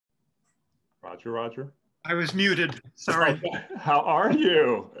Roger, Roger. I was muted, sorry. How are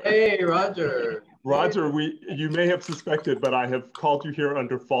you? Hey, Roger. Roger, you may have suspected, but I have called you here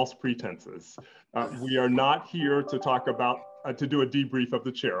under false pretenses. We are not here to talk about, to do a debrief of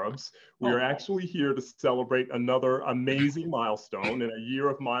the Cherubs. We are actually here to celebrate another amazing milestone in a year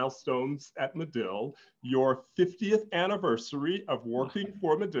of milestones at Medill, your 50th anniversary of working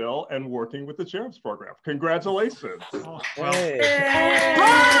for Medill and working with the Cherubs program. Congratulations. Oh, well.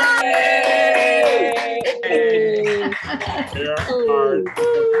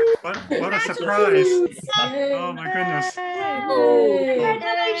 What a surprise. Oh my goodness.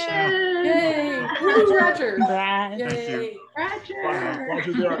 Congratulations. Roger. Thank you.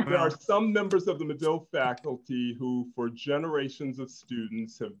 Roger, there are some members of the Medill faculty who, for generations of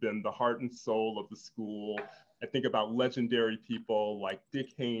students, have been the heart and soul of the school. I think about legendary people like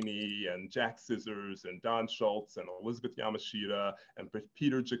Dick Haney and Jack Scissors and Don Schultz and Elizabeth Yamashita and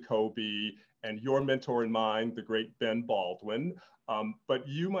Peter Jacoby and your mentor and mine, the great Ben Baldwin. But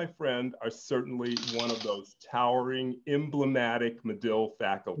you, my friend, are certainly one of those towering, emblematic Medill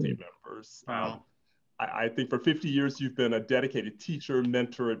faculty members. Wow. I think for 50 years, you've been a dedicated teacher,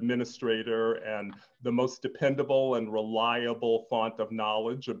 mentor, administrator, and the most dependable and reliable font of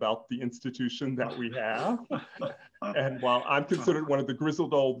knowledge about the institution that we have. And while I'm considered one of the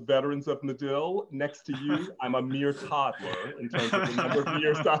grizzled old veterans of Medill, next to you, I'm a mere toddler in terms of the number of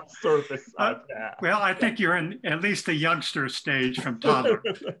years on service I've had. Well, I think you're in at least the youngster stage from toddler.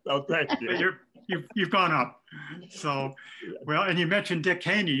 Oh, thank you. You've gone up. So, well, and you mentioned Dick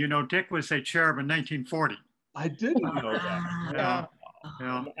Haney. You know, Dick was a cherub in 1940. I didn't know that. Yeah.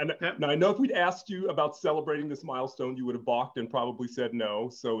 Yeah. And now I know if we'd asked you about celebrating this milestone, you would have balked and probably said no.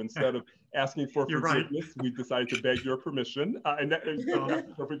 So instead of asking for forgiveness, we decided to beg your permission.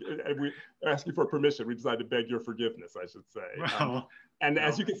 We asking for permission. We decided to beg your forgiveness, I should say. Well, and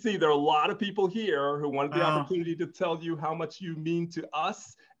as you can see, there are a lot of people here who wanted the opportunity to tell you how much you mean to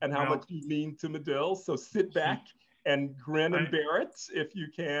us and how much you mean to Medill. So sit back and grin and bear it if you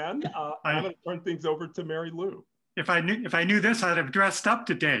can. I'm going to turn things over to Mary Lou. If I knew this, I'd have dressed up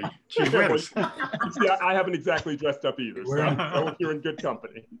today. Gee whiz. Yeah, I haven't exactly dressed up either, so you're in good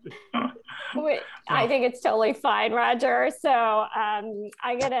company. I think it's totally fine, Roger. So I'm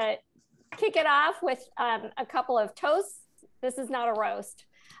gonna kick it off with a couple of toasts. This is not a roast,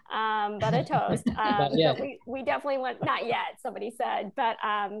 but a toast. But we definitely want, not yet, somebody said, but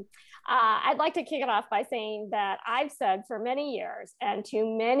I'd like to kick it off by saying that I've said for many years and to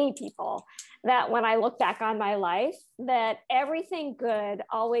many people that when I look back on my life, that everything good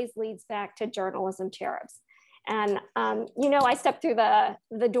always leads back to journalism cherubs. And, you know, I stepped through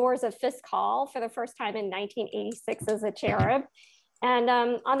the doors of Fisk Hall for the first time in 1986 as a cherub. And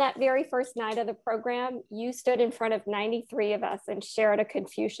on that very first night of the program, you stood in front of 93 of us and shared a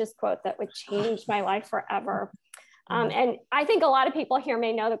Confucius quote that would change my life forever. And I think a lot of people here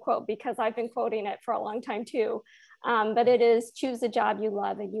may know the quote because I've been quoting it for a long time too. But it is, choose a job you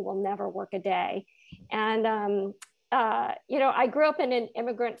love and you will never work a day. And, you know, I grew up in an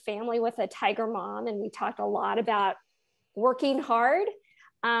immigrant family with a tiger mom, and we talked a lot about working hard.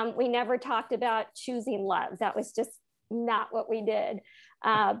 We never talked about choosing love. That was just not what we did.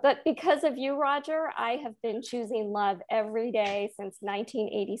 But because of you, Roger, I have been choosing love every day since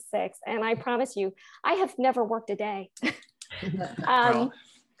 1986. And I promise you, I have never worked a day. I'm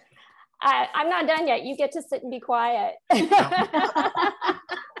not done yet. You get to sit and be quiet. I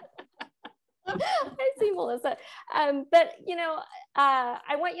see Melissa. But, you know,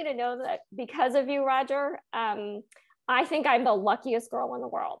 I want you to know that because of you, Roger, I think I'm the luckiest girl in the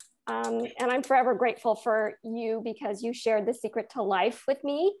world. And I'm forever grateful for you because you shared the secret to life with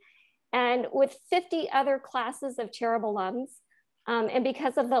me and with 50 other classes of Cherub alums. And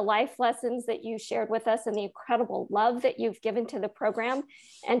because of the life lessons that you shared with us and the incredible love that you've given to the program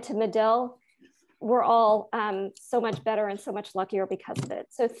and to Medill, we're all so much better and so much luckier because of it.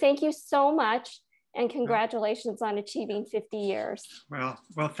 So thank you so much. And congratulations on achieving 50 years. Well,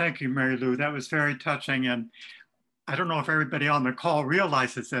 thank you, Mary Lou. That was very touching. And I don't know if everybody on the call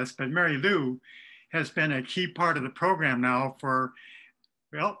realizes this, but Mary Lou has been a key part of the program now for,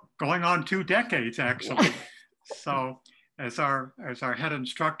 well, going on 2 decades, actually. Yeah. So as our head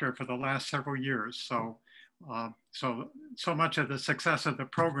instructor for the last several years. So, so much of the success of the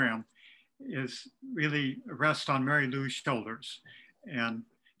program is really rests on Mary Lou's shoulders. And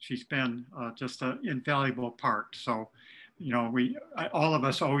she's been just an invaluable part. So, you know, all of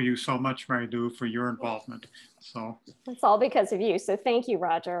us owe you so much, Mary Lou, for your involvement. So it's all because of you. So thank you,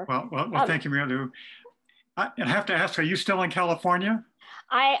 Roger. Well, thank you, Mary Lou. I have to ask, are you still in California?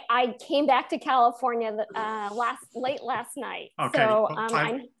 I came back to California late last night. Okay. So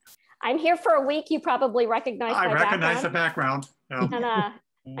I'm here for a week. You probably recognize my background. I recognize the background. Yeah.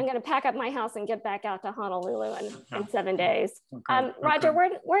 And I'm going to pack up my house and get back out to Honolulu in 7 days. Okay. Roger,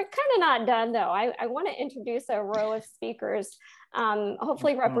 Okay. we're kind of not done though. I want to introduce a row of speakers,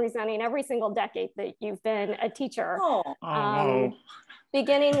 hopefully representing every single decade that you've been a teacher.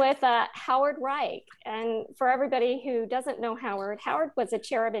 Beginning with Howard Reich. And for everybody who doesn't know Howard, Howard was a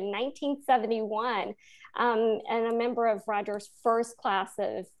cherub in 1971 and a member of Roger's first class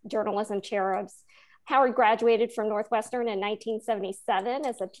of journalism cherubs. Howard graduated from Northwestern in 1977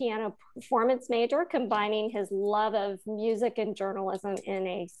 as a piano performance major, combining his love of music and journalism in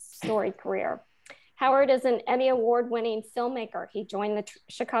a storied career. Howard is an Emmy Award-winning filmmaker. He joined the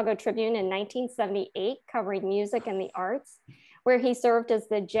Chicago Tribune in 1978, covering music and the arts, where he served as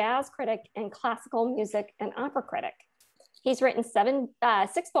the jazz critic and classical music and opera critic. He's written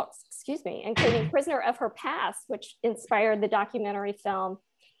 6 books, including Prisoner of Her Past, which inspired the documentary film,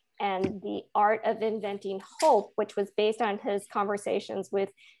 and The Art of Inventing Hope, which was based on his conversations with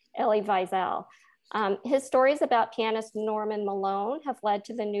Elie Wiesel. His stories about pianist Norman Malone have led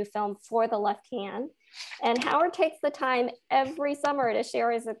to the new film For the Left Hand. And Howard takes the time every summer to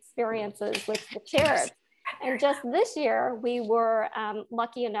share his experiences with the Cherub. And just this year, we were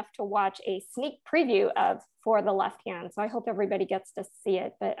lucky enough to watch a sneak preview of For the Left Hand. So I hope everybody gets to see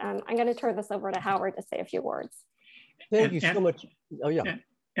it, but I'm gonna turn this over to Howard to say a few words. Thank you so much. Oh yeah.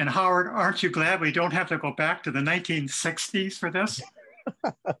 And Howard, aren't you glad we don't have to go back to the 1960s for this?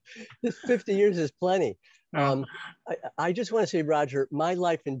 This 50 years is plenty. I just want to say, Roger, my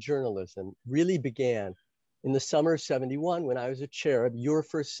life in journalism really began in the summer of '71 when I was a cherub, your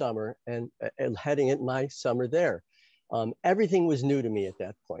first summer, and heading it my summer there. Everything was new to me at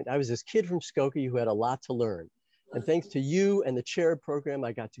that point. I was this kid from Skokie who had a lot to learn. And thanks to you and the Cherub program,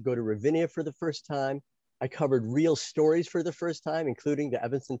 I got to go to Ravinia for the first time. I covered real stories for the first time, including the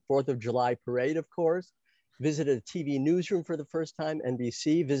Evanston 4th of July parade, of course. Visited a TV newsroom for the first time,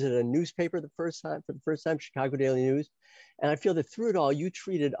 NBC. Visited a newspaper for the first time, Chicago Daily News. And I feel that through it all, you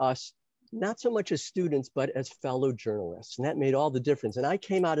treated us not so much as students, but as fellow journalists. And that made all the difference. And I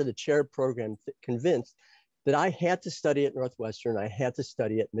came out of the Cherub program convinced that I had to study at Northwestern. I had to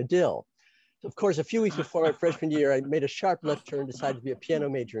study at Medill. Of course, a few weeks before my freshman year, I made a sharp left turn, decided to be a piano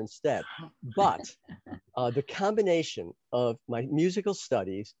major instead. But the combination of my musical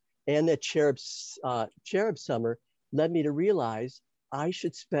studies and that Cherub summer led me to realize I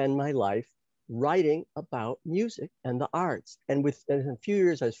should spend my life writing about music and the arts. And within a few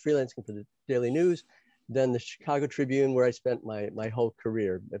years, I was freelancing for the Daily News, then the Chicago Tribune, where I spent my whole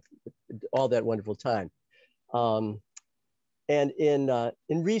career, all that wonderful time. And in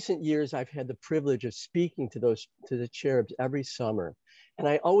recent years, I've had the privilege of speaking to the Cherubs every summer. And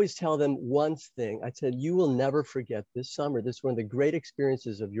I always tell them one thing. I said, you will never forget this summer. This is one of the great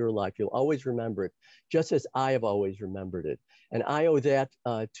experiences of your life. You'll always remember it, just as I have always remembered it. And I owe that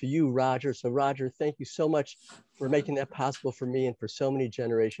to you, Roger. So Roger, thank you so much for making that possible for me and for so many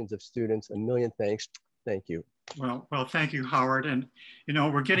generations of students. A million thanks. Thank you. Well, thank you, Howard. And, you know,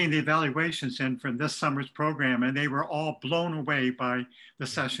 we're getting the evaluations in from this summer's program, and they were all blown away by the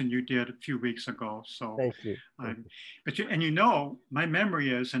session you did a few weeks ago. So thank you. But you know, my memory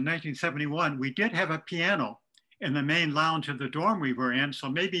is in 1971, we did have a piano in the main lounge of the dorm we were in. So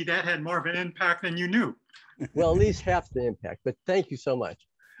maybe that had more of an impact than you knew. Well, at least half the impact, but thank you so much.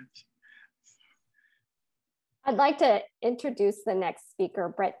 I'd like to introduce the next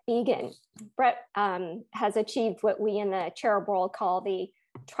speaker, Brett Began. Brett has achieved what we in the cherub world call the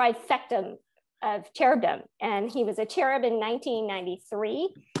trifecta of cherubdom. And he was a cherub in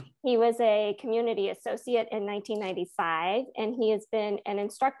 1993. He was a community associate in 1995. And he has been an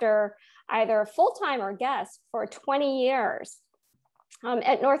instructor, either full-time or guest, for 20 years.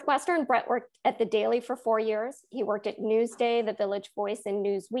 At Northwestern, Brett worked at the Daily for 4 years. He worked at Newsday, The Village Voice, and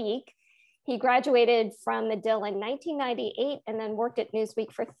Newsweek. He graduated from Medill in 1998 and then worked at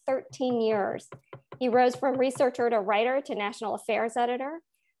Newsweek for 13 years. He rose from researcher to writer to national affairs editor.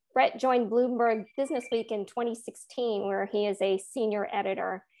 Brett joined Bloomberg Businessweek in 2016, where he is a senior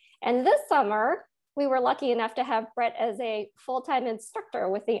editor. And this summer, we were lucky enough to have Brett as a full-time instructor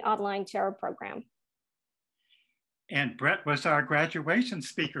with the online Cherub program. And Brett was our graduation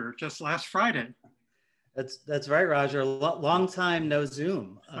speaker just last Friday. That's right, Roger. Long time no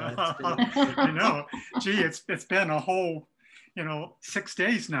Zoom. I know. Gee, it's been a whole, 6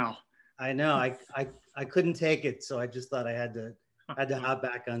 days now. I know. I couldn't take it, so I just thought I had to hop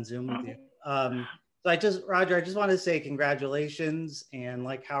back on Zoom with you. So Roger, I just want to say congratulations, and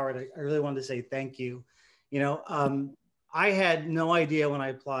like Howard, I really wanted to say thank you. I had no idea when I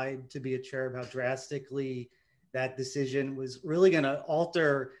applied to be a cherub how drastically that decision was really going to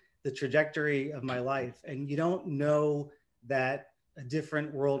alter the trajectory of my life. And you don't know that a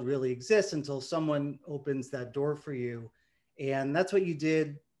different world really exists until someone opens that door for you. And that's what you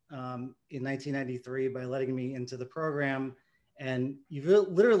did in 1993 by letting me into the program. And you've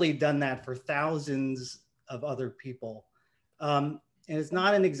literally done that for thousands of other people. And it's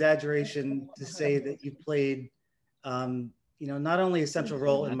not an exaggeration to say that you played, not only a central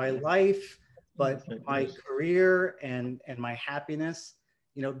role in my life, but my career and my happiness.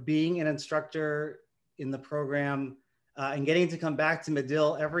 Being an instructor in the program and getting to come back to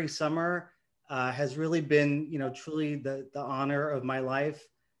Medill every summer has really been, truly the honor of my life.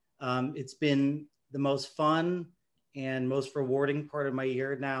 It's been the most fun and most rewarding part of my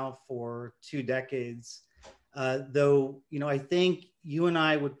year now for 2 decades. Though, I think you and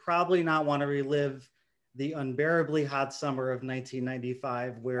I would probably not want to relive the unbearably hot summer of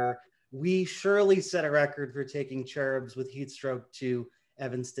 1995, where we surely set a record for taking cherubs with heat stroke to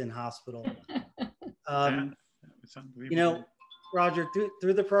Evanston Hospital. Roger,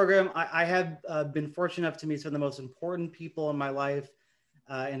 through the program, I have been fortunate enough to meet some of the most important people in my life.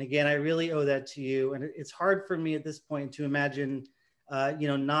 And again, I really owe that to you. And it's hard for me at this point to imagine,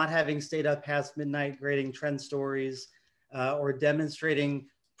 not having stayed up past midnight grading trend stories or demonstrating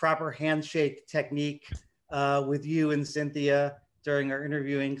proper handshake technique with you and Cynthia during our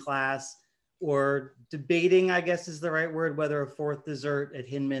interviewing class, or debating, I guess is the right word, whether a 4th dessert at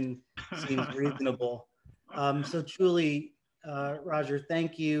Hinman seems reasonable. So truly, Roger,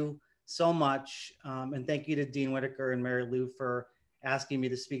 thank you so much. And thank you to Dean Whitaker and Mary Lou for asking me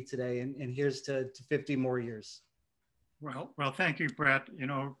to speak today. And here's to 50 more years. Well, thank you, Brett.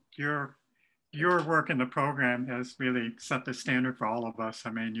 Your work in the program has really set the standard for all of us. I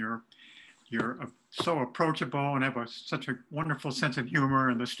mean, you're so approachable and have such a wonderful sense of humor,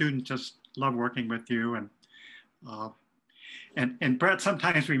 and the students just love working with you. And Brett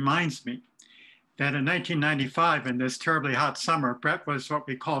sometimes reminds me that in 1995, in this terribly hot summer, Brett was what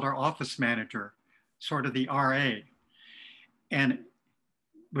we called our office manager, sort of the RA. And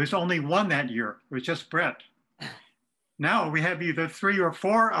there was only one that year. It was just Brett. Now we have either 3 or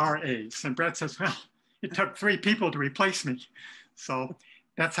 4 RAs. And Brett says, well, it took 3 people to replace me. So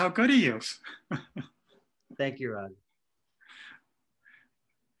that's how good he is. Thank you, Rod.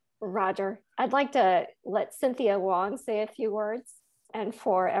 Roger, I'd like to let Cynthia Wong say a few words. And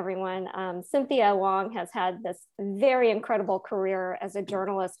for everyone, Cynthia Wong has had this very incredible career as a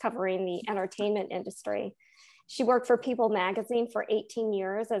journalist covering the entertainment industry. She worked for People magazine for 18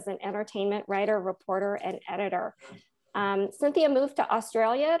 years as an entertainment writer, reporter, and editor. Cynthia moved to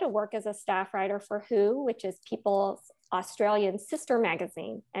Australia to work as a staff writer for Who, which is People's Australian sister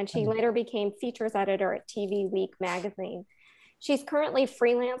magazine. And she later became features editor at TV Week magazine. She's currently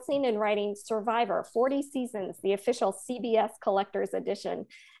freelancing and writing Survivor, 40 seasons, the official CBS Collector's Edition,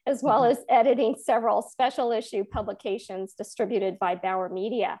 as well as editing several special issue publications distributed by Bauer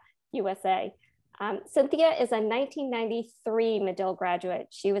Media USA. Cynthia is a 1993 Medill graduate.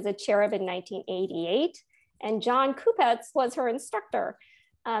 She was a Cherub in 1988, and John Kupetz was her instructor.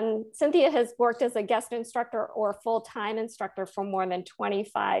 Cynthia has worked as a guest instructor or full-time instructor for more than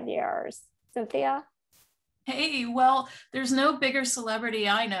 25 years. Cynthia? Hey, well, there's no bigger celebrity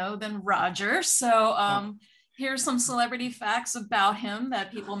I know than Roger. So here's some celebrity facts about him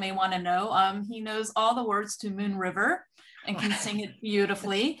that people may want to know. He knows all the words to Moon River and can sing it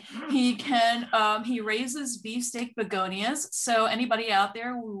beautifully. He raises beefsteak begonias. So anybody out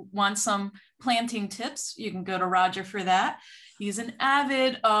there who wants some planting tips, you can go to Roger for that. He's an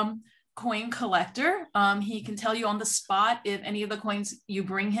avid coin collector. He can tell you on the spot if any of the coins you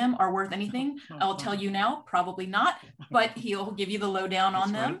bring him are worth anything. I'll tell you now, probably not, but he'll give you the lowdown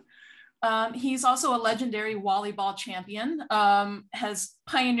on them. He's also a legendary volleyball champion, has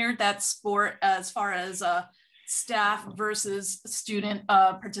pioneered that sport as far as staff versus student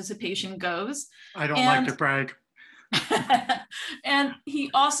participation goes. I don't like to brag. And he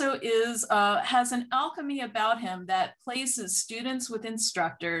also has an alchemy about him that places students with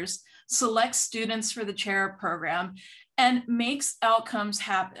instructors, selects students for the Cherub program, and makes outcomes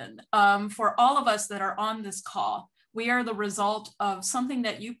happen. For all of us that are on this call, we are the result of something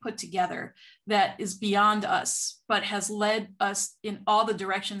that you put together that is beyond us, but has led us in all the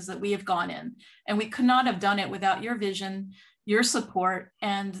directions that we have gone in. And we could not have done it without your vision, your support,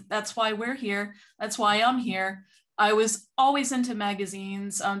 and that's why we're here. That's why I'm here. I was always into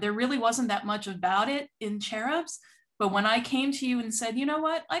magazines. There really wasn't that much about it in Cherubs, but when I came to you and said, you know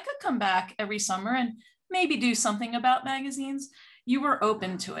what, I could come back every summer and maybe do something about magazines, you were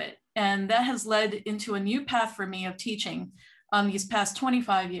open to it. And that has led into a new path for me of teaching these past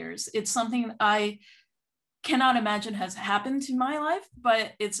 25 years. It's something I cannot imagine has happened to my life,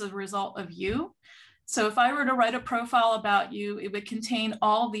 but it's a result of you. So if I were to write a profile about you, it would contain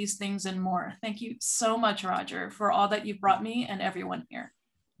all these things and more. Thank you so much, Roger, for all that you've brought me and everyone here.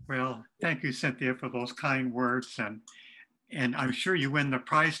 Well, thank you, Cynthia, for those kind words. And I'm sure you win the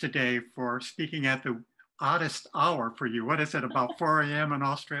prize today for speaking at the oddest hour for you. What is it, about 4 a.m. in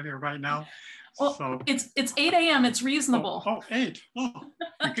Australia right now? Well, so, it's 8 a.m. It's reasonable. Oh, 8. Oh,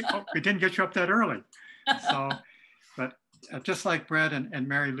 we didn't get you up that early. So, but just like Brett and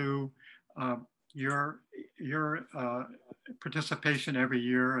Mary Lou, your participation every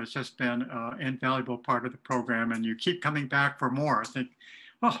year has just been an invaluable part of the program, and you keep coming back for more. I think,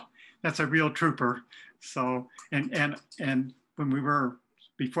 oh, that's a real trooper. So, and when we were,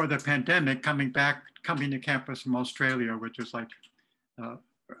 before the pandemic, coming to campus from Australia, which is like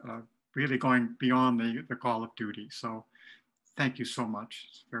really going beyond the call of duty. So thank you so much.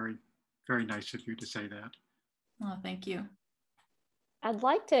 It's very, very nice of you to say that. Oh, thank you. I'd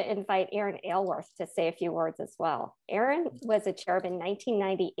like to invite Erin Aylworth to say a few words as well. Erin was a cherub in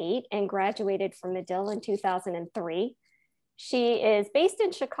 1998 and graduated from Medill in 2003. She is based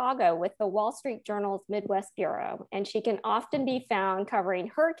in Chicago with the Wall Street Journal's Midwest Bureau, and she can often be found covering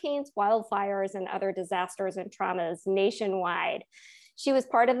hurricanes, wildfires, and other disasters and traumas nationwide. She was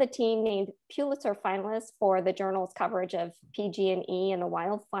part of the team named Pulitzer finalists for the journal's coverage of PG&E and the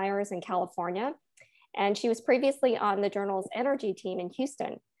wildfires in California. And she was previously on the journal's energy team in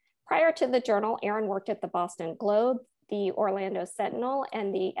Houston. Prior to the journal, Erin worked at the Boston Globe, the Orlando Sentinel,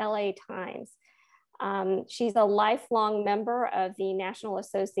 and the LA Times. She's a lifelong member of the National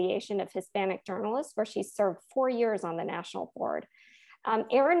Association of Hispanic Journalists, where she served 4 years on the national board.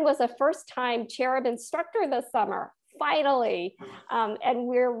 Erin was a first-time Cherub instructor this summer, finally. And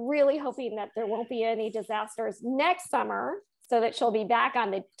we're really hoping that there won't be any disasters next summer, so that she'll be back on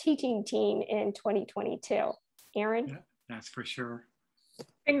the teaching team in 2022. Erin? Yeah, that's for sure.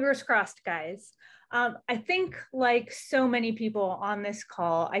 Fingers crossed, guys. I think, like so many people on this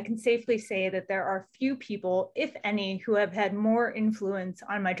call, I can safely say that there are few people, if any, who have had more influence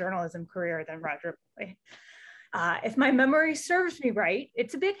on my journalism career than Roger Boye. If my memory serves me right,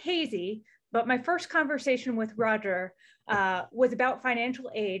 it's a bit hazy, but my first conversation with Roger was about financial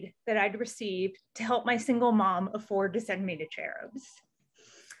aid that I'd received to help my single mom afford to send me to Cherubs.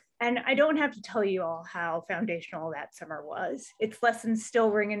 And I don't have to tell you all how foundational that summer was. Its lessons still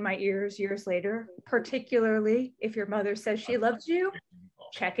ring in my ears years later, particularly if your mother says she loves you,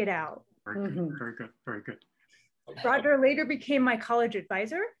 check it out. Very good, very good, very good. Roger later became my college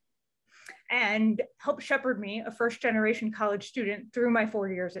advisor and helped shepherd me, a first-generation college student, through my 4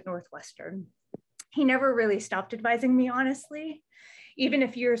 years at Northwestern. He never really stopped advising me, honestly. Even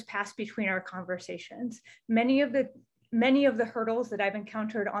if years passed between our conversations, many of the hurdles that I've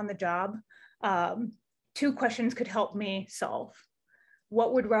encountered on the job, 2 questions could help me solve.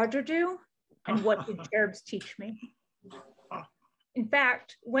 What would Roger do? And what did Cherubs teach me? In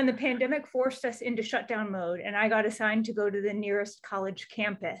fact, when the pandemic forced us into shutdown mode and I got assigned to go to the nearest college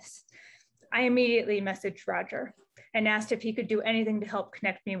campus, I immediately messaged Roger and asked if he could do anything to help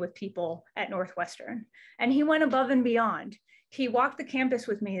connect me with people at Northwestern. And he went above and beyond. He walked the campus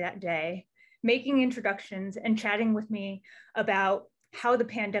with me that day, making introductions and chatting with me about how the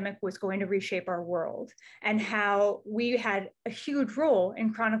pandemic was going to reshape our world and how we had a huge role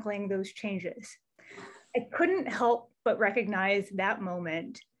in chronicling those changes. I couldn't help but recognize that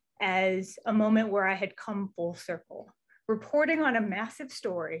moment as a moment where I had come full circle, reporting on a massive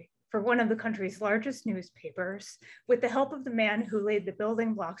story for one of the country's largest newspapers with the help of the man who laid the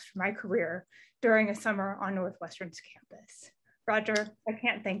building blocks for my career during a summer on Northwestern's campus. Roger, I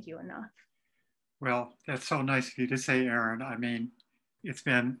can't thank you enough. Well, that's so nice of you to say, Erin. I mean, it's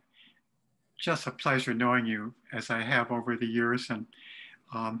been just a pleasure knowing you as I have over the years. And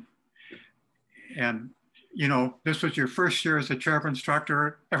you know, this was your first year as a Cherub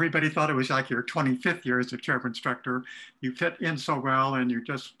instructor. Everybody thought it was like your 25th year as a Cherub instructor. You fit in so well, and you're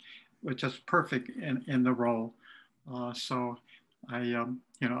just perfect in the role. So I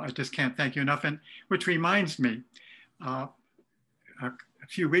just can't thank you enough. And which reminds me, a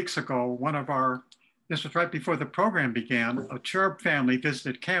few weeks ago, this was right before the program began, a Cherub family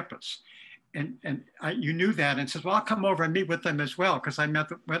visited campus. And you knew that and said, well, I'll come over and meet with them as well, because I met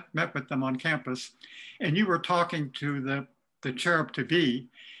with them on campus. And you were talking to the Cherub to be.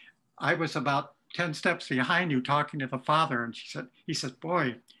 I was about 10 steps behind you talking to the father, and he said,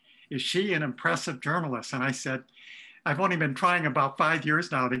 boy, is she an impressive journalist? And I said, I've only been trying about 5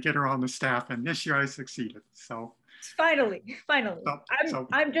 years now to get her on the staff, and this year I succeeded. So finally.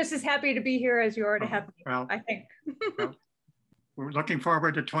 I'm just as happy to be here as you are to have me, well, I think. Well, we're looking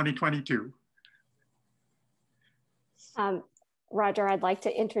forward to 2022. Roger, I'd like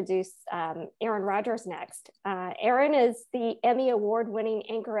to introduce Erin Rogers next. Erin is the Emmy Award-winning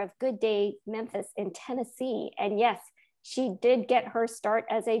anchor of Good Day Memphis in Tennessee. And yes, she did get her start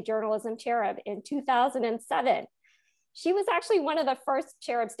as a journalism cherub in 2007. She was actually one of the first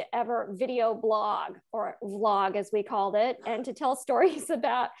cherubs to ever video blog, or vlog as we called it, and to tell stories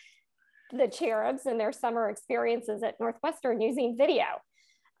about the cherubs and their summer experiences at Northwestern using video.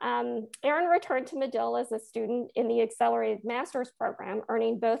 Erin returned to Medill as a student in the accelerated master's program,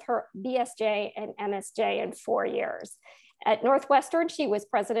 earning both her BSJ and MSJ in 4 years. At Northwestern, she was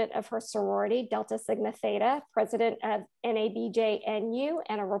president of her sorority, Delta Sigma Theta, president of NABJNU,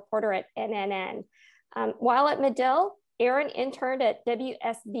 and a reporter at NNN. While at Medill, Erin interned at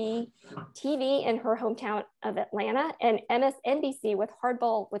WSB TV in her hometown of Atlanta and MSNBC with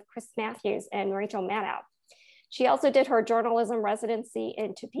Hardball with Chris Matthews and Rachel Maddow. She also did her journalism residency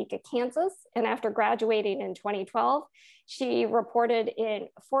in Topeka, Kansas. And after graduating in 2012, she reported in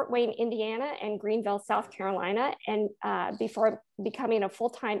Fort Wayne, Indiana and Greenville, South Carolina, and before becoming a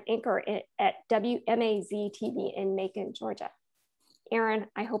full-time anchor at WMAZ TV in Macon, Georgia. Erin,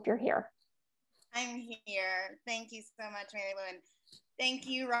 I hope you're here. I'm here. Thank you so much, Mary Lou. And thank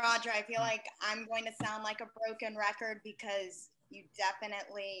you, Roger. I feel like I'm going to sound like a broken record because you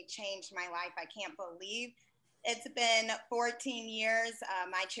definitely changed my life. I can't believe it's been 14 years.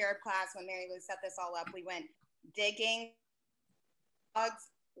 My cherub class, when Mary Lou set this all up, we went digging blogs.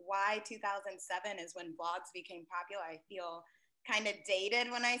 Why 2007 is when blogs became popular. I feel kind of dated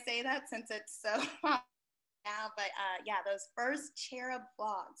when I say that since it's so now. But yeah, those first cherub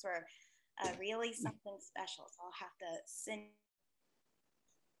blogs were really something special. So I'll have to send.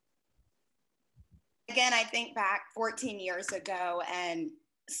 Again, I think back 14 years ago and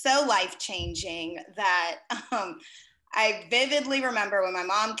so life-changing that I vividly remember when my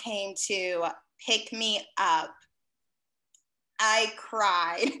mom came to pick me up, I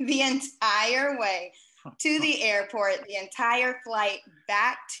cried the entire way to the airport, the entire flight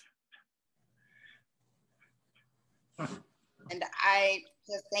back. And I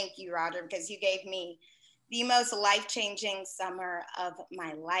just thank you, Roger, because you gave me the most life-changing summer of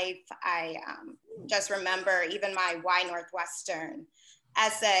my life. I just remember even my Why Northwestern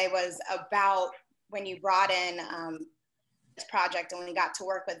essay was about when you brought in this project and we got to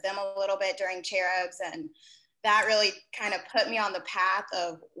work with them a little bit during Cherubs. And that really kind of put me on the path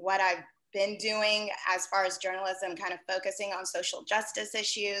of what I've been doing as far as journalism, kind of focusing on social justice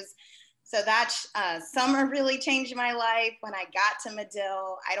issues. So that summer really changed my life. When I got to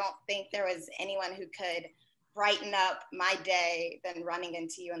Medill, I don't think there was anyone who could brighten up my day than running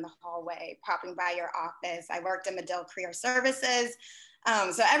into you in the hallway, popping by your office. I worked in Medill Career Services.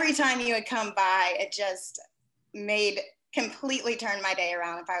 So every time you would come by, it just completely turned my day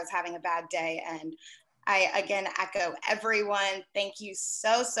around if I was having a bad day. And I, again, echo everyone. Thank you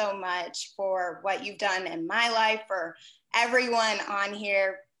so, so much for what you've done in my life, for everyone on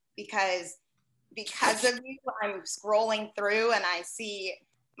here, because of you, I'm scrolling through and I see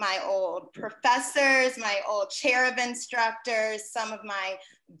my old professors, my old cherub instructors, some of my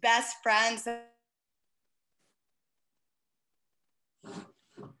best friends.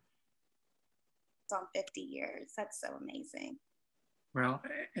 On 50 years. That's so amazing. Well,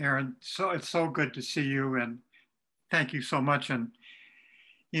 Erin, so it's so good to see you and thank you so much. And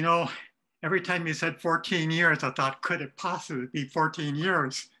you know, every time you said 14 years, I thought, could it possibly be 14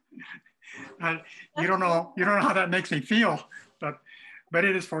 years? You don't know how that makes me feel, but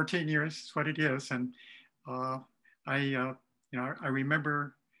it is 14 years. It's what it is. And I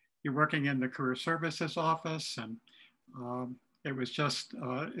remember you working in the Career Services office, and it was just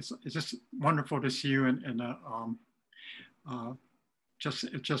it's just wonderful to see you, and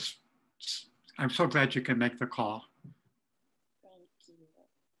I'm so glad you can make the call. Thank you,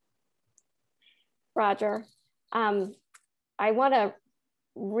 Roger. I want to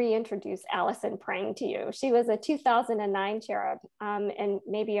reintroduce Allison Prang to you. She was a 2009 cherub, and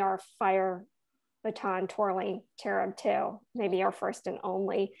maybe our fire baton twirling cherub too, maybe our first and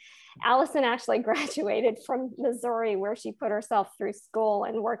only. Allison actually graduated from Missouri, where she put herself through school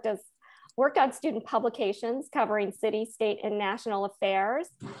and worked on student publications covering city, state, and national affairs.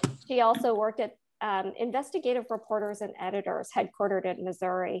 She also worked at investigative reporters and editors headquartered in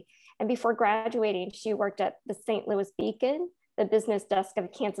Missouri. And before graduating, she worked at the St. Louis Beacon, the business desk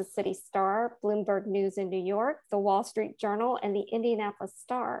of Kansas City Star, Bloomberg News in New York, the Wall Street Journal, and the Indianapolis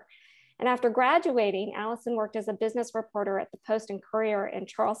Star. And after graduating, Allison worked as a business reporter at the Post and Courier in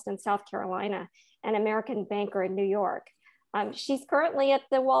Charleston, South Carolina, and American Banker in New York. She's currently at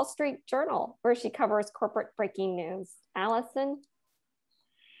the Wall Street Journal, where she covers corporate breaking news. Allison?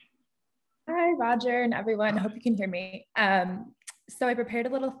 Hi, Roger and everyone. I hope you can hear me. So I prepared a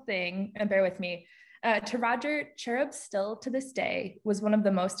little thing, and bear with me. To Roger, Cherub still to this day was one of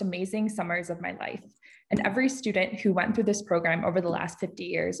the most amazing summers of my life. And every student who went through this program over the last 50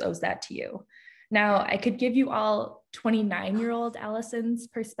 years owes that to you. Now, I could give you all 29-year-old Allison's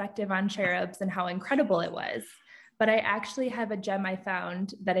perspective on Cherubs and how incredible it was, but I actually have a gem I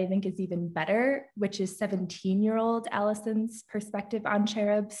found that I think is even better, which is 17-year-old Allison's perspective on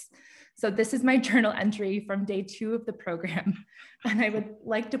Cherubs. So this is my journal entry from day 2 of the program. And I would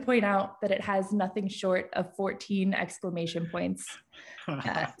like to point out that it has nothing short of 14 exclamation points.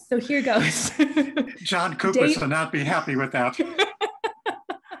 So here goes. John Cooper will not be happy with that.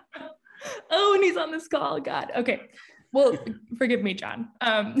 Oh, and he's on this call, God. Okay, well, forgive me, John.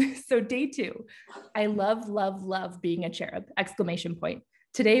 So day 2, I love, love, love being a cherub, exclamation point.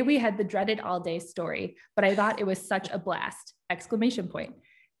 Today we had the dreaded all day story, but I thought it was such a blast, exclamation point.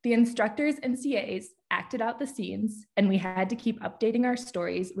 The instructors and CAs acted out the scenes, and we had to keep updating our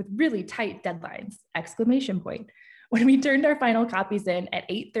stories with really tight deadlines, exclamation point. When we turned our final copies in at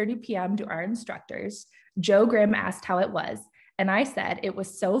 8:30 p.m. to our instructors, Joe Grimm asked how it was, and I said it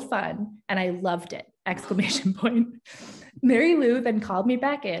was so fun and I loved it, exclamation point. Mary Lou then called me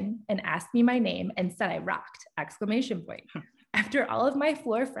back in and asked me my name and said I rocked, exclamation point. After all of my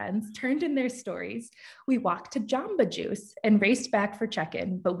floor friends turned in their stories, we walked to Jamba Juice and raced back for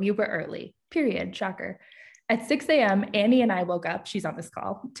check-in, but we were early, period, shocker. At 6 a.m., Annie and I woke up, she's on this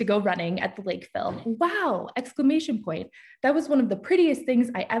call, to go running at the Lakeville. Wow, exclamation point. That was one of the prettiest things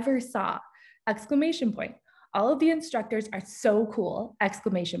I ever saw, exclamation point. All of the instructors are so cool,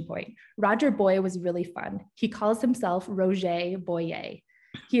 exclamation point. Roger Boye was really fun. He calls himself Roger Boye.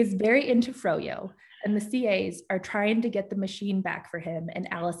 He is very into froyo, and the CAs are trying to get the machine back for him and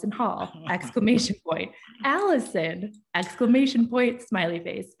Allison Hall, exclamation point. Allison, exclamation point, smiley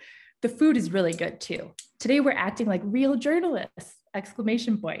face. The food is really good too. Today we're acting like real journalists,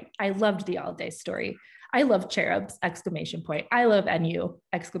 exclamation point. I loved the all day story. I love Cherubs, exclamation point. I love NU,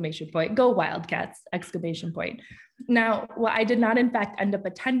 exclamation point. Go Wildcats, exclamation point. Now, while I did not in fact end up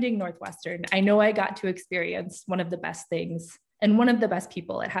attending Northwestern, I know I got to experience one of the best things and one of the best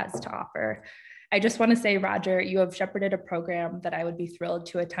people it has to offer. I just want to say, Roger, you have shepherded a program that I would be thrilled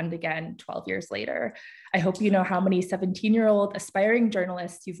to attend again 12 years later. I hope you know how many 17-year-old aspiring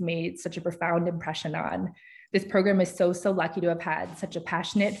journalists you've made such a profound impression on. This program is so lucky to have had such a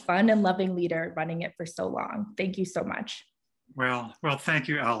passionate, fun, and loving leader running it for so long. Thank you so much. Well, thank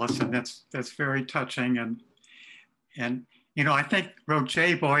you, Allison. That's very touching. And you know, I think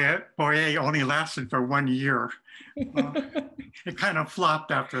Roger Boye only lasted for 1 year. It kind of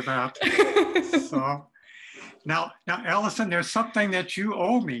flopped after that. So now, Allison, there's something that you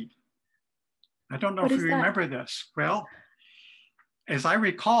owe me. I don't know if you remember this. Well, as I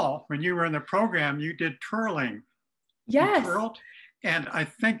recall, when you were in the program, you did twirling. Yes. You twirled, and I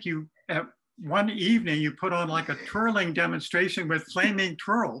think you, at one evening, you put on like a twirling demonstration with flaming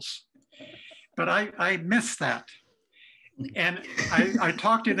twirls. But I missed that. And I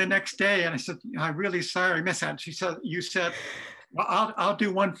talked to you the next day and I said, I'm really sorry I missed that. She said, you said, well, I'll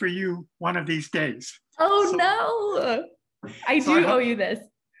do one for you one of these days. Oh, so, no. I do owe you this.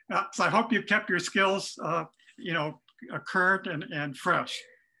 So I hope you kept your skills, you know, current and fresh.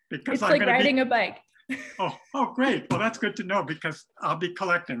 Because it's like riding a bike. Oh, great. Well, that's good to know because I'll be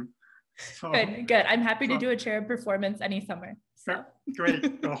collecting. So, good. I'm happy to do a Cherub performance any summer. So.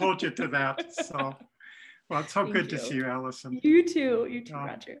 Great. I'll hold you to that. So. Well, it's so good to see you, Allison. You too,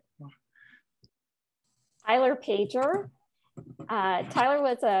 Roger. Tyler Pager. Tyler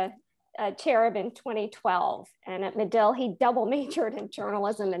was a Cherub in 2012, and at Medill, he double majored in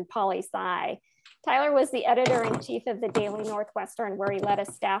journalism and poli-sci. Tyler was the editor-in-chief of the Daily Northwestern, where he led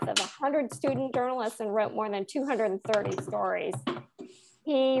a staff of 100 student journalists and wrote more than 230 stories.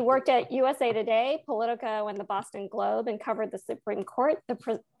 He worked at USA Today, Politico, and the Boston Globe and covered the Supreme Court, the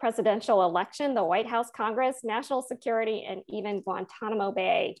presidential election, the White House, Congress, national security, and even Guantanamo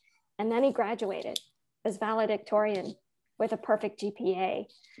Bay. And then he graduated as valedictorian with a perfect GPA.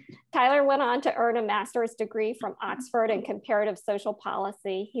 Tyler went on to earn a master's degree from Oxford in comparative social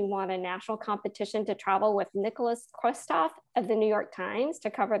policy. He won a national competition to travel with Nicholas Kristof of the New York Times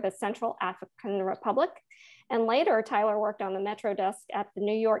to cover the Central African Republic. And later, Tyler worked on the Metro desk at the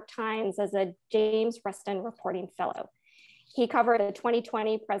New York Times as a James Reston reporting fellow. He covered the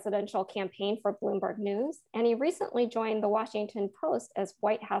 2020 presidential campaign for Bloomberg News, and he recently joined the Washington Post as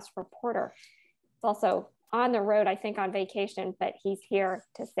White House reporter. He's also on the road, I think, on vacation, but he's here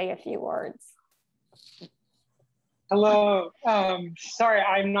to say a few words. Hello. Sorry,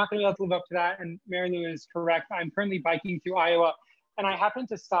 I'm not going to be able to live up to that, and Mary Lou is correct. I'm currently biking through Iowa. And I happened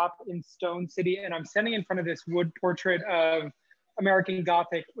to stop in Stone City, and I'm standing in front of this wood portrait of American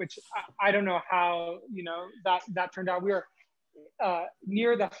Gothic, which I don't know how, you know, that turned out. We were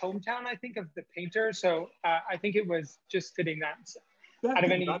near the hometown, I think, of the painter. So I think it was just fitting that out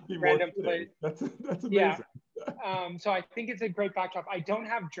of any random place. That's amazing. Yeah. So I think it's a great backdrop. I don't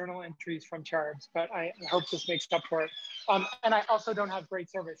have journal entries from Cherubs, but I hope this makes up for it. And I also don't have great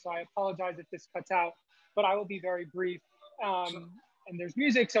service, so I apologize if this cuts out, but I will be very brief. And there's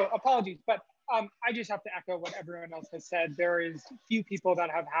music, so apologies. But I just have to echo what everyone else has said. There is few people that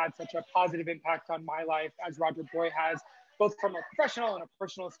have had such a positive impact on my life as Roger Boye has, both from a professional and a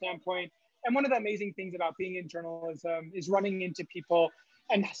personal standpoint. And one of the amazing things about being in journalism is running into people,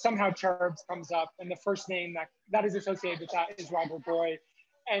 and somehow Cherubs comes up, and the first name that is associated with that is Roger Boye.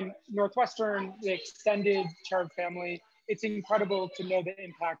 And Northwestern, the extended Cherub family, it's incredible to know the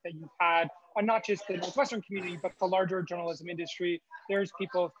impact that you've had on not just the Northwestern community, but the larger journalism industry. There's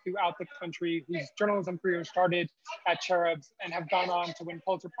people throughout the country whose journalism careers started at Cherubs and have gone on to win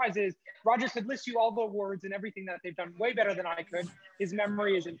Pulitzer Prizes. Roger could list you all the awards and everything that they've done way better than I could. His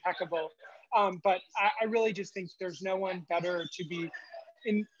memory is impeccable. But I really just think there's no one better to be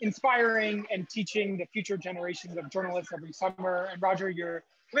inspiring and teaching the future generations of journalists every summer. And Roger, your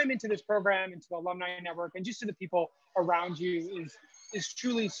commitment to this program and to the alumni network and just to the people around you is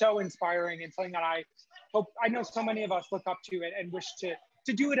truly so inspiring, and something that I know so many of us look up to and wish to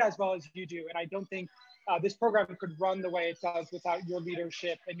do it as well as you do. And I don't think this program could run the way it does without your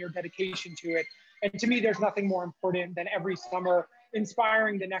leadership and your dedication to it. And to me, there's nothing more important than every summer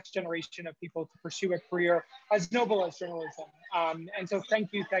inspiring the next generation of people to pursue a career as noble as journalism. And so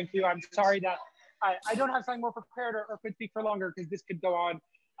thank you. I'm sorry that I don't have something more prepared or could speak for longer, because this could go on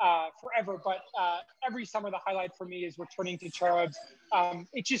forever. But every summer, the highlight for me is returning to Cherubs.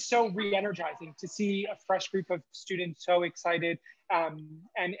 It's just so re-energizing to see a fresh group of students so excited.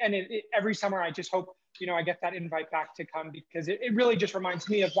 Every summer, I just hope, you know, I get that invite back to come, because it really just reminds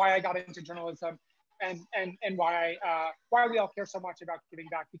me of why I got into journalism and why we all care so much about giving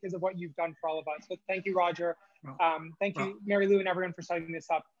back, because of what you've done for all of us. So thank you, Roger. Thank you, Mary Lou, and everyone for setting this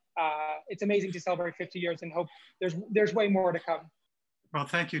up. It's amazing to celebrate 50 years, and hope there's way more to come. Well,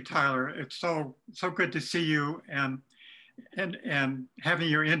 thank you, Tyler. It's so good to see you and having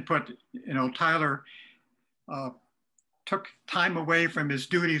your input. You know, Tyler took time away from his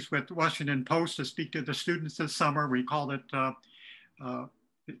duties with Washington Post to speak to the students this summer. We called it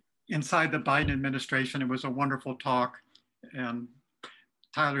Inside the Biden Administration. It was a wonderful talk, and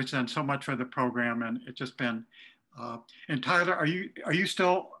Tyler's done so much for the program, and it's just been. And Tyler, are you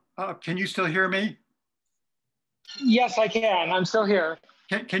still? Can you still hear me? Yes, I can. I'm still here.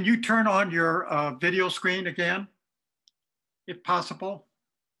 Can you turn on your video screen again, if possible?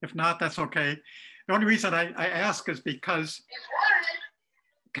 If not, that's okay. The only reason I ask is because,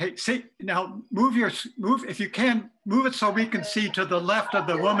 okay, see, now move if you can, move it so we can see to the left of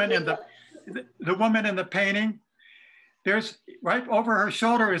the woman in the woman in the painting. There's right over her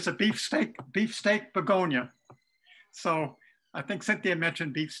shoulder is a beefsteak begonia. So I think Cynthia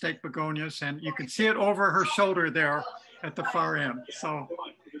mentioned beefsteak begonias, and you can see it over her shoulder there at the far end. So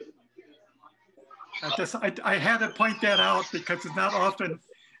I had to point that out, because it's not often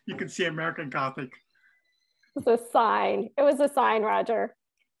you can see American Gothic. It was a sign. It was a sign, Roger.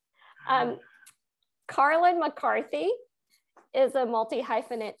 Carlin McCarthy is a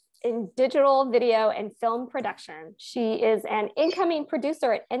multi-hyphenate in digital, video, and film production. She is an incoming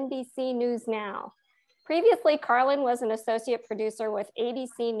producer at NBC News Now. Previously, Carlin was an associate producer with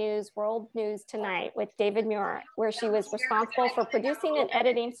ABC News World News Tonight with David Muir, where she was responsible for producing and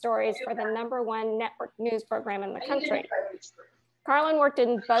editing stories for the #1 network news program in the country. Carlin worked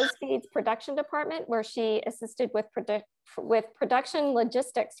in BuzzFeed's production department, where she assisted with production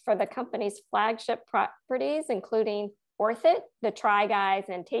logistics for the company's flagship properties, including Worth It, The Try Guys,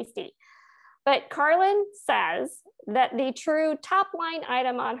 and Tasty. But Carlin says that the true top line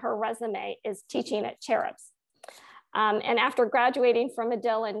item on her resume is teaching at Cherubs. And after graduating from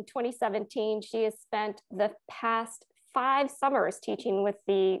Medill in 2017, she has spent the past 5 summers teaching with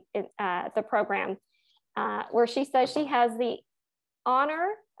the program, where she says she has the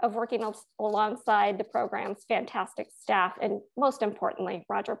honor of working alongside the program's fantastic staff, and most importantly,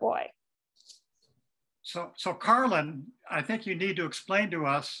 Roger Boye. So Carlin, I think you need to explain to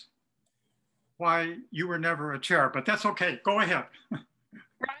us why you were never a chair, but that's okay. Go ahead.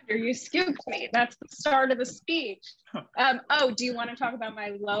 Roger, you scooped me. That's the start of the speech. Oh, do you want to talk about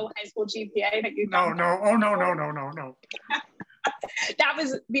my low high school GPA that you? No. Oh, no. That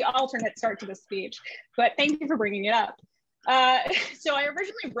was the alternate start to the speech, but thank you for bringing it up. So I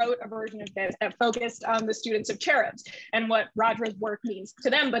originally wrote a version of this that focused on the students of Cherubs and what Roger's work means to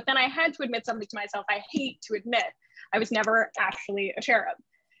them. But then I had to admit something to myself. I hate to admit I was never actually a Cherub.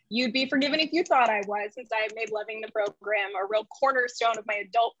 You'd be forgiven if you thought I was, since I made loving the program a real cornerstone of my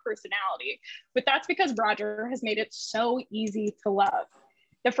adult personality. But that's because Roger has made it so easy to love.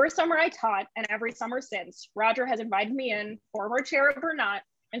 The first summer I taught, and every summer since, Roger has invited me in, former Cherub or not,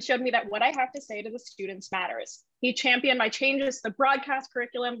 and showed me that what I have to say to the students matters. He championed my changes to the broadcast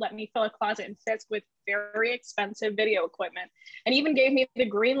curriculum, let me fill a closet in Fisk with very expensive video equipment, and even gave me the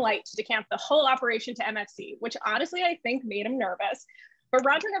green light to decamp the whole operation to MFC, which honestly I think made him nervous. But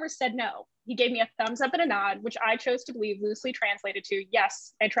Roger never said no. He gave me a thumbs up and a nod, which I chose to believe loosely translated to,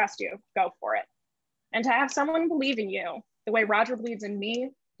 yes, I trust you, go for it. And to have someone believe in you, the way Roger believes in me,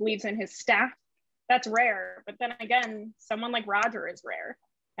 believes in his staff, that's rare. But then again, someone like Roger is rare.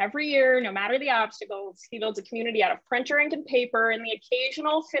 Every year, no matter the obstacles, he builds a community out of printer ink and paper and the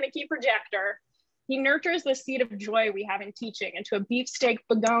occasional finicky projector. He nurtures the seed of joy we have in teaching into a beefsteak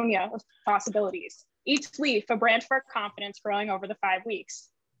begonia of possibilities. Each leaf a branch of our confidence growing over the 5 weeks.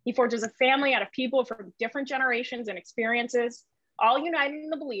 He forges a family out of people from different generations and experiences, all united in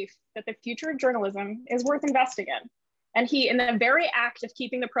the belief that the future of journalism is worth investing in. And he, in the very act of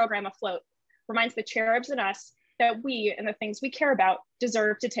keeping the program afloat, reminds the Cherubs and us that we and the things we care about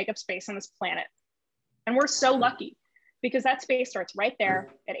deserve to take up space on this planet. And we're so lucky because that space starts right there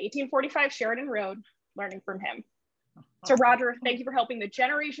at 1845 Sheridan Road, learning from him. So Roger, thank you for helping the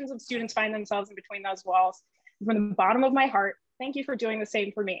generations of students find themselves in between those walls. And from the bottom of my heart, thank you for doing the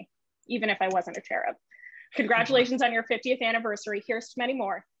same for me, even if I wasn't a Cherub. Congratulations on your 50th anniversary. Here's to many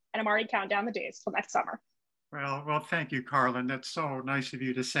more. And I'm already counting down the days till next summer. Well, thank you, Carlin. That's so nice of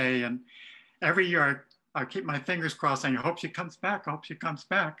you to say. And every year I keep my fingers crossed saying, I hope she comes back, I hope she comes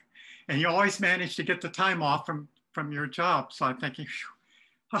back. And you always manage to get the time off from your job. So I'm thinking,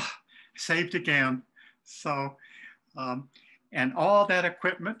 saved again. So, and all that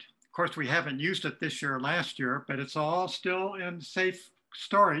equipment, of course, we haven't used it this year or last year, but it's all still in safe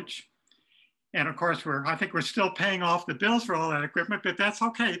storage. And of course, I think we're still paying off the bills for all that equipment, but that's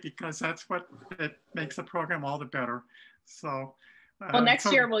okay because that's what it makes the program all the better. So, well,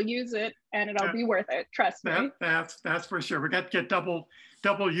 next year we'll use it and it'll be worth it. Trust me. That's for sure. We got to get double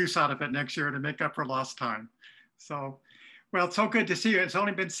use out of it next year to make up for lost time. So, well, it's so good to see you. It's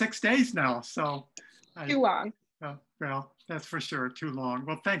only been 6 days now, so too long. Well, that's for sure, too long.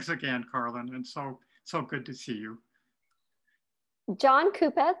 Well, thanks again, Carlin, and so good to see you. John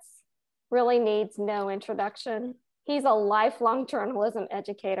Kupetz really needs no introduction. He's a lifelong journalism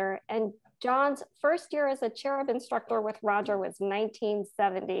educator, and John's first year as a Cherub instructor with Roger was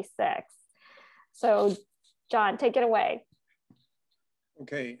 1976. So John, take it away.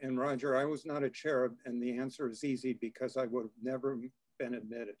 Okay, and Roger, I was not a Cherub, and the answer is easy because I would have never been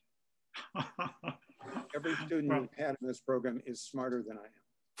admitted. Every student you've had in this program is smarter than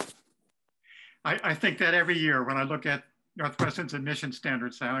I am. I think that every year when I look at Northwestern's admission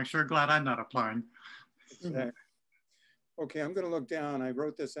standards, I'm sure glad I'm not applying. Exactly. Okay, I'm going to look down. I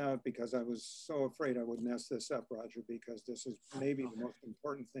wrote this out because I was so afraid I would mess this up, Roger, because this is maybe the most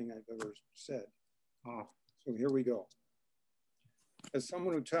important thing I've ever said. Oh. So here we go. As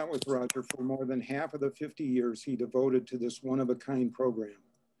someone who taught with Roger for more than half of the 50 years he devoted to this one-of-a-kind program,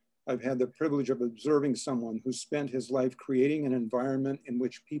 I've had the privilege of observing someone who spent his life creating an environment in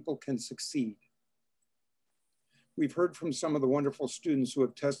which people can succeed. We've heard from some of the wonderful students who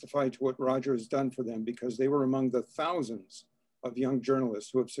have testified to what Roger has done for them because they were among the thousands of young journalists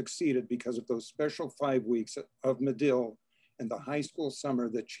who have succeeded because of those special 5 weeks of Medill and the high school summer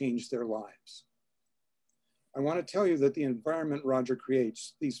that changed their lives. I want to tell you that the environment Roger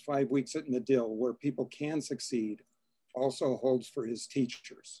creates, these 5 weeks at Medill where people can succeed, also holds for his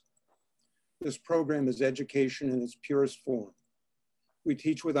teachers. This program is education in its purest form. We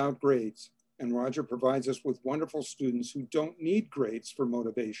teach without grades, and Roger provides us with wonderful students who don't need grades for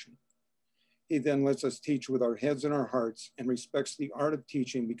motivation. He then lets us teach with our heads and our hearts and respects the art of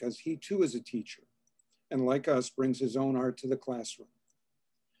teaching because he too is a teacher, and like us, brings his own art to the classroom.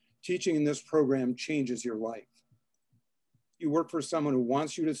 Teaching in this program changes your life. You work for someone who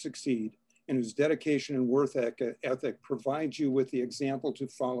wants you to succeed and whose dedication and work ethic provides you with the example to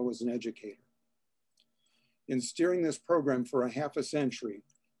follow as an educator. In steering this program for a half a century,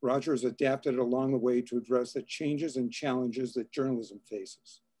 Roger has adapted it along the way to address the changes and challenges that journalism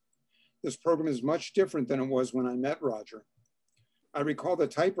faces. This program is much different than it was when I met Roger. I recall the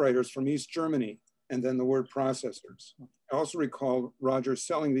typewriters from East Germany and then the word processors. I also recall Roger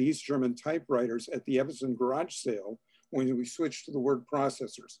selling the East German typewriters at the Evanston garage sale when we switched to the word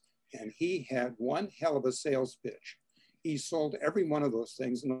processors. And he had one hell of a sales pitch. he sold every one of those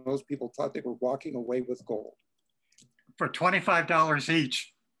things, and those people thought they were walking away with gold. For $25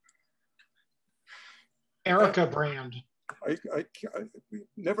 each. Erica brand. I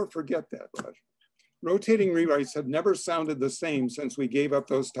never forget that, Roger. Rotating rewrites have never sounded the same since we gave up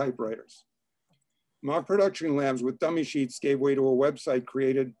those typewriters. Mock production labs with dummy sheets gave way to a website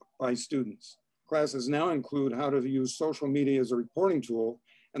created by students. Classes now include how to use social media as a reporting tool,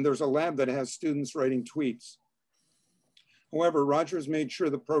 and there's a lab that has students writing tweets. However, Roger has made sure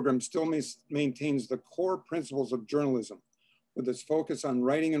the program still maintains the core principles of journalism, with its focus on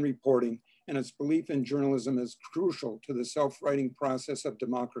writing and reporting, and its belief in journalism as crucial to the self-writing process of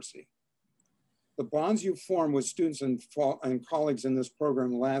democracy. The bonds you form with students and colleagues in this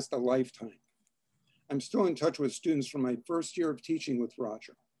program last a lifetime. I'm still in touch with students from my first year of teaching with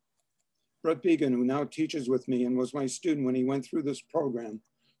Roger. Brett Began, who now teaches with me and was my student when he went through this program,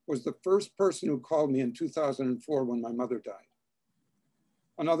 was the first person who called me in 2004 when my mother died.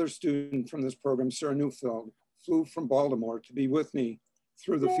 Another student from this program, Sarah Neufeld, flew from Baltimore to be with me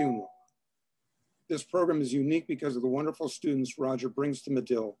through the funeral. This program is unique because of the wonderful students Roger brings to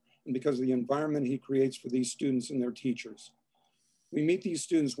Medill and because of the environment he creates for these students and their teachers. We meet these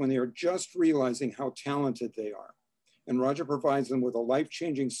students when they are just realizing how talented they are. And Roger provides them with a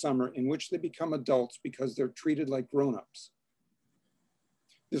life-changing summer in which they become adults because they're treated like grown-ups.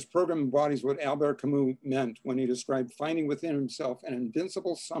 This program embodies what Albert Camus meant when he described finding within himself an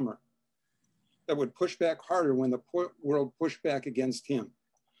invincible summer that would push back harder when the world pushed back against him.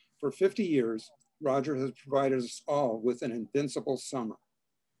 For 50 years, Roger has provided us all with an invincible summer.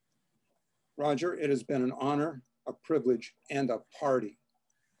 Roger, it has been an honor, a privilege, and a party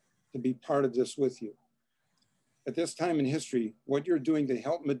to be part of this with you. At this time in history, what you're doing to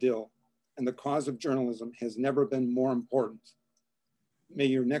help Medill and the cause of journalism has never been more important. May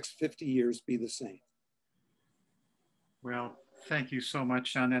your next 50 years be the same. Well, thank you so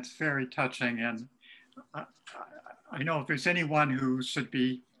much, John. That's very touching. And I know if there's anyone who should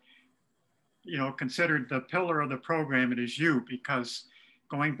be, considered the pillar of the program, it is you, because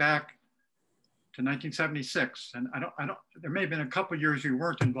going back to 1976, and there may have been a couple of years you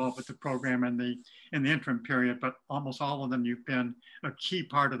weren't involved with the program in the interim period, but almost all of them you've been a key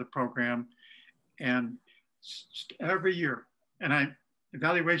part of the program. And every year, and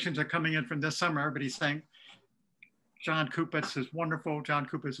evaluations are coming in from this summer, everybody's saying, John Kupitz is wonderful, John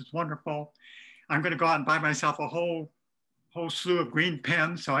Kupitz is wonderful. I'm gonna go out and buy myself a whole slew of green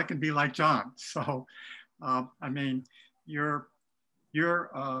pens so I can be like John. So, I mean, your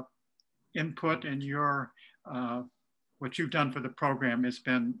input and your what you've done for the program has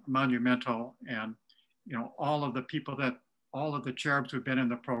been monumental, and all of the cherubs who've been in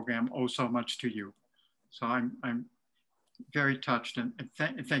the program owe so much to you. So I'm very touched, and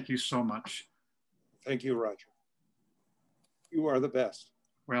thank you so much. Thank you, Roger. You are the best.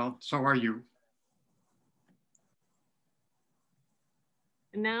 Well, so are you.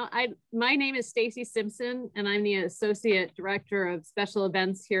 And now my name is Stacy Simpson, and I'm the Associate Director of Special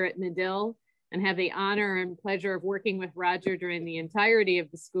Events here at Medill, and have the honor and pleasure of working with Roger during the entirety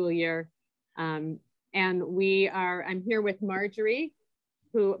of the school year. And I'm here with Marjorie,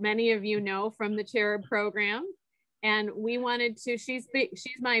 who many of you know from the Cherub program. And we wanted to, she's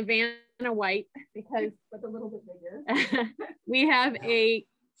my Vanna White, because with a little bit bigger. We have a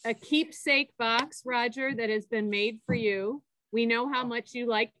keepsake box, Roger, that has been made for you. We know how much you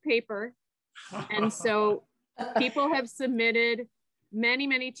like paper. And so people have submitted,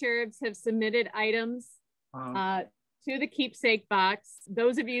 many cherubs have submitted items to the keepsake box.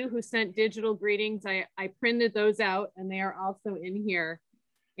 Those of you who sent digital greetings, I printed those out, and they are also in here.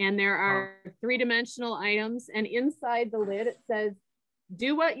 And there are three-dimensional items, and inside the lid it says,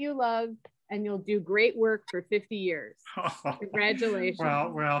 do what you love and you'll do great work for 50 years. Congratulations.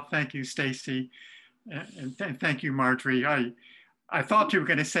 Well, thank you, Stacy. And thank you, Marjorie. I thought you were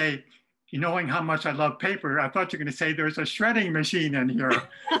going to say, knowing how much I love paper, I thought you were going to say there's a shredding machine in here,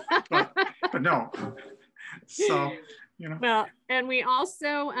 but no. So, Well, and we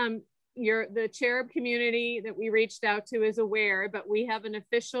also, the Cherub community that we reached out to is aware, but we have an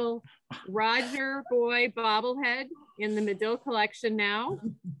official Roger Boye bobblehead in the Medill collection now,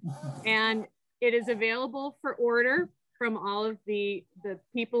 and it is available for order from all of the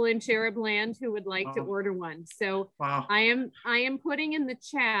people in Cherub land who would like to order one. So I am putting in the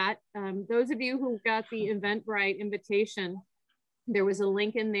chat, those of you who got the Eventbrite invitation, there was a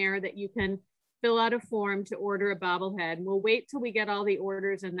link in there that you can fill out a form to order a bobblehead. We'll wait till we get all the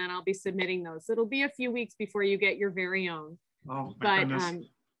orders, and then I'll be submitting those. So it'll be a few weeks before you get your very own. Oh, but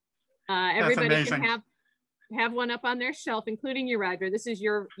everybody can have one up on their shelf, including you, Roger. This is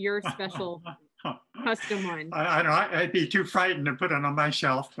your special custom one. I know I'd be too frightened to put it on my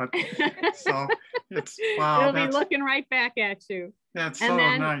shelf, but so it's wow. It'll be looking right back at you. That's so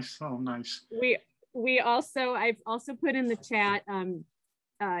nice, so nice. I've also put in the chat,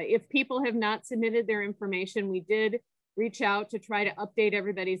 if people have not submitted their information, we did reach out to try to update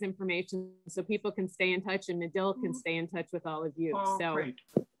everybody's information so people can stay in touch and Medill can stay in touch with all of you. Great.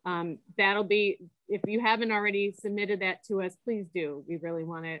 That'll be, if you haven't already submitted that to us, please do. We really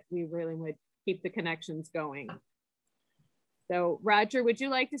would keep the connections going. So Roger, would you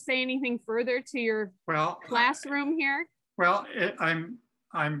like to say anything further to your classroom here? Well,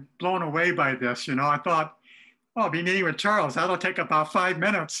 I'm blown away by this. You know, I thought, oh, I'll be meeting with Charles. That'll take about 5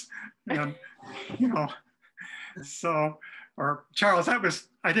 minutes. And, you know, so, or Charles, I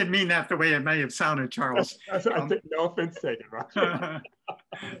didn't mean that the way it may have sounded, Charles. I take no offense taken, Roger.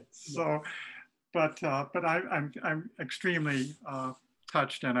 So, but I'm extremely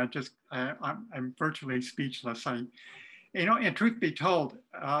touched, and I'm virtually speechless. You know, and truth be told,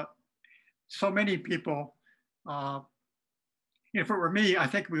 so many people, if it were me, I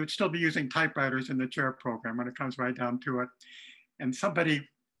think we would still be using typewriters in the Cherub program when it comes right down to it. And somebody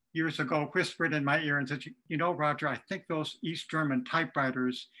years ago whispered in my ear and said, you know, Roger, I think those East German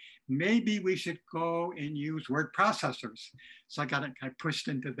typewriters, maybe we should go and use word processors. So I pushed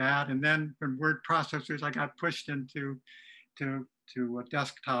into that. And then from word processors, I got pushed into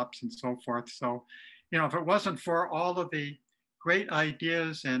desktops and so forth. So, you know, if it wasn't for all of the great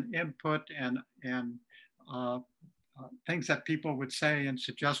ideas and input and things that people would say and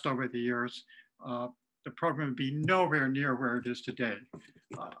suggest over the years, the program would be nowhere near where it is today.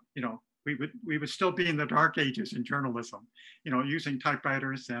 You know, we would still be in the dark ages in journalism, you know, using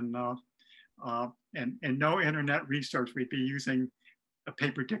typewriters and no internet research. We'd be using a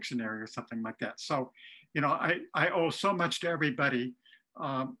paper dictionary or something like that. So, you know, I owe so much to everybody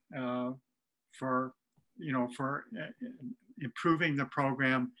for improving the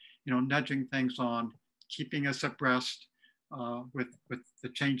program, you know, nudging things on, keeping us abreast with the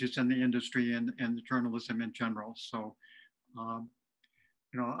changes in the industry and the journalism in general. So,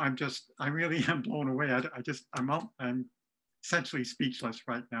 you know, I really am blown away. I'm essentially speechless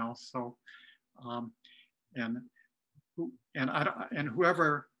right now. So, and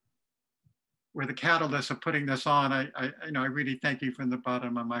whoever were the catalyst of putting this on, I really thank you from the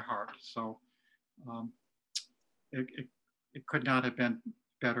bottom of my heart. So, it could not have been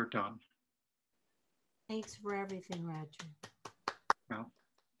better done. Thanks for everything, Roger. Well,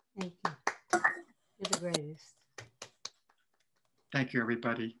 thank you. You're the greatest. Thank you,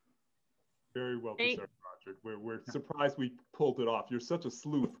 everybody. Very well deserved, Roger. We're surprised we pulled it off. You're such a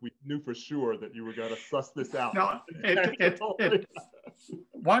sleuth. We knew for sure that you were going to suss this out. No, it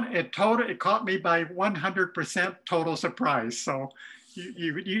caught me by 100% total surprise. So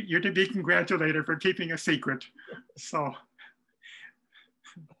you're to be congratulated for keeping a secret. So.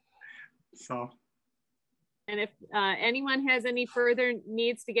 And if anyone has any further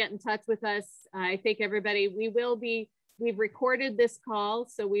needs to get in touch with us, I think everybody, we've recorded this call,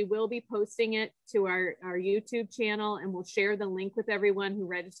 so we will be posting it to our YouTube channel, and we'll share the link with everyone who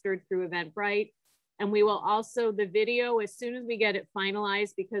registered through Eventbrite. And we will also, the video, as soon as we get it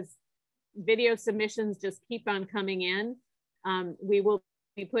finalized, because video submissions just keep on coming in, we will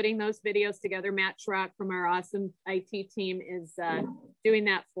be putting those videos together. Matt Schrock from our awesome IT team is doing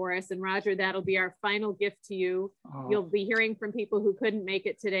that for us. And Roger, that'll be our final gift to you. Oh. You'll be hearing from people who couldn't make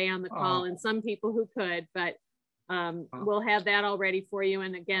it today on the call and some people who could, but we'll have that all ready for you.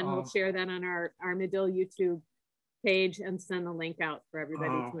 And again, we'll share that on our Medill YouTube page and send the link out for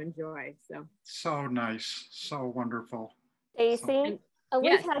everybody to enjoy. So nice, so wonderful. Stacy?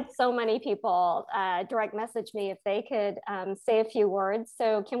 We've had so many people direct message me if they could say a few words.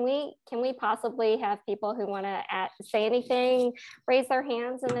 So can we possibly have people who want to say anything, raise their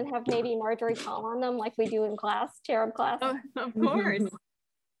hands, and then have maybe Marjorie call on them like we do in class, Cherub class? Oh, of course.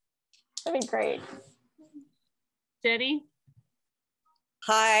 That'd be great. Jenny?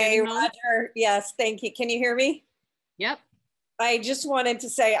 Hi, Roger. Yes, thank you. Can you hear me? Yep. I just wanted to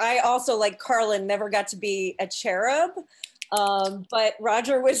say, I also, like Carlin, never got to be a Cherub. But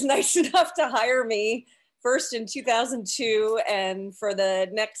Roger was nice enough to hire me first in 2002 and for the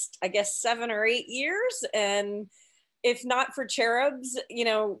next, I guess, 7 or 8 years. And if not for Cherubs, you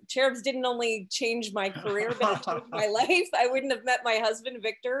know, Cherubs didn't only change my career, but it changed my life. I wouldn't have met my husband,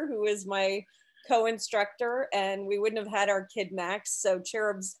 Victor, who is my co-instructor, and we wouldn't have had our kid, Max. So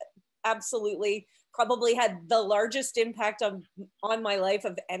Cherubs absolutely probably had the largest impact on my life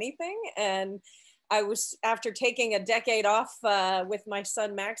of anything. And I was, after taking a decade off with my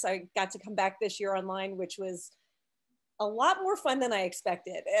son, Max, I got to come back this year online, which was a lot more fun than I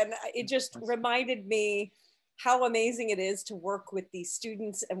expected. And it just reminded me how amazing it is to work with these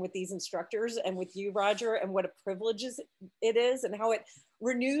students and with these instructors and with you, Roger, and what a privilege it is, and how it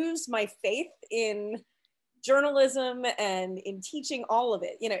renews my faith in journalism and in teaching, all of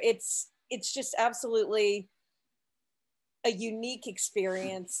it. You know, it's just absolutely a unique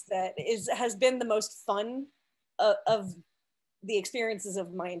experience that has been the most fun of the experiences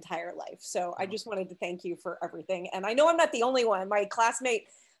of my entire life. So I just wanted to thank you for everything. And I know I'm not the only one. My classmate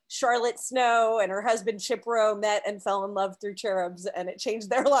Charlotte Snow and her husband Chip Rowe met and fell in love through Cherubs, and it changed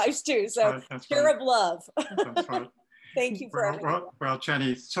their lives too. So Cherub love. Thank you for everything. Well,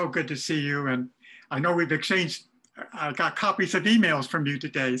 Jenny, so good to see you. And I know we've exchanged, I got copies of emails from you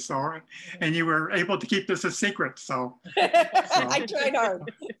today, so, and you were able to keep this a secret, so. I tried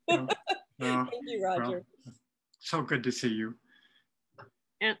hard. Thank you, Roger. Well, so good to see you.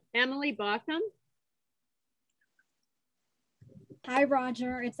 Emily Baucom. Hi,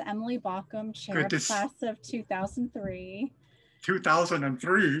 Roger. It's Emily Baucom, chair of class of 2003.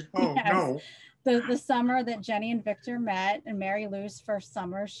 2003? Oh, yes. No. The summer that Jenny and Victor met, and Mary Lou's first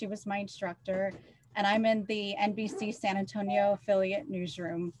summer, she was my instructor. And I'm in the NBC San Antonio affiliate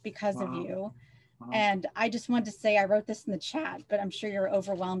newsroom because of you. And I just wanted to say, I wrote this in the chat, but I'm sure you're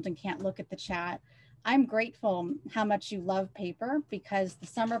overwhelmed and can't look at the chat. I'm grateful how much you love paper, because the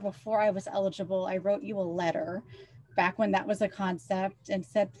summer before I was eligible, I wrote you a letter back when that was a concept and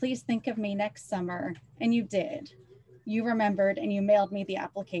said, please think of me next summer. And you did. You remembered and you mailed me the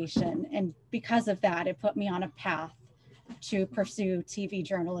application. And because of that, it put me on a path to pursue TV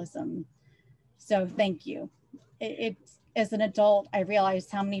journalism. So thank you. As an adult, I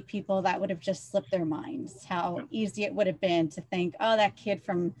realized how many people that would have just slipped their minds, how easy it would have been to think, oh, that kid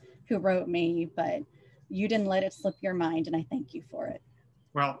from who wrote me, but you didn't let it slip your mind, and I thank you for it.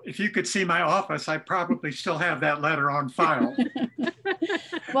 Well, if you could see my office, I probably still have that letter on file.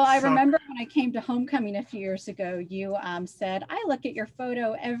 Well, I remember when I came to homecoming a few years ago, you said, I look at your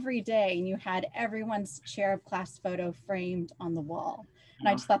photo every day, and you had everyone's Cherub class photo framed on the wall. And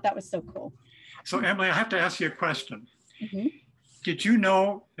I just thought that was so cool. So Emily, I have to ask you a question. Mm-hmm. Did you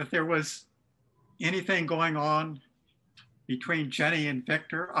know that there was anything going on between Jenny and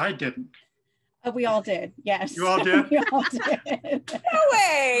Victor? I didn't. We all did, yes. You all did? We all did. No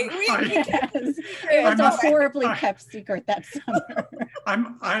way. It was a horribly kept secret that summer.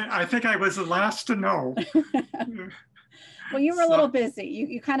 I think I was the last to know. Well, you were a little busy.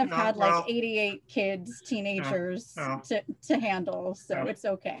 You kind of had like 88 kids, teenagers to handle, so it's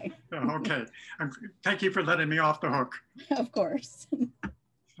okay. Okay. Thank you for letting me off the hook. Of course.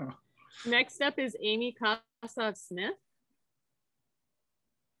 Next up is Amy Kossoff-Smith.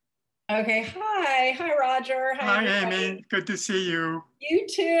 Okay, hi Roger. Hi Amy, good to see you. You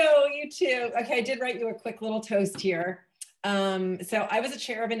too. Okay, I did write you a quick little toast here. So I was a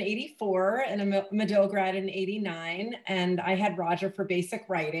Cherub in 84 and a Medill grad in 89, and I had Roger for basic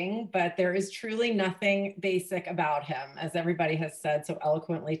writing, but there is truly nothing basic about him, as everybody has said so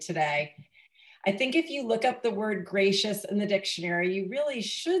eloquently today. I think if you look up the word gracious in the dictionary, you really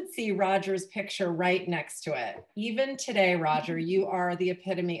should see Roger's picture right next to it. Even today, Roger, you are the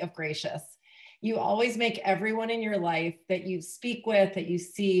epitome of gracious. You always make everyone in your life that you speak with, that you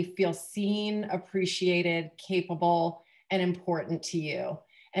see, feel seen, appreciated, capable, and important to you.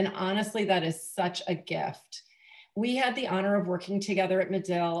 And honestly, that is such a gift. We had the honor of working together at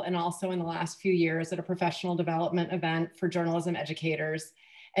Medill and also in the last few years at a professional development event for journalism educators.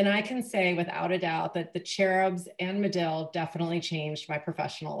 And I can say without a doubt that the Cherubs and Medill definitely changed my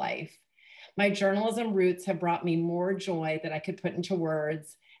professional life. My journalism roots have brought me more joy that I could put into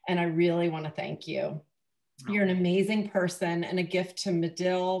words, and I really want to thank you. You're an amazing person and a gift to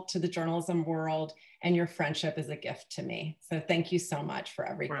Medill, to the journalism world, and your friendship is a gift to me. So thank you so much for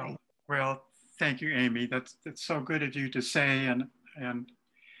everything. Well, thank you, Amy. That's so good of you to say,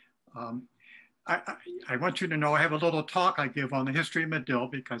 I want you to know I have a little talk I give on the history of Medill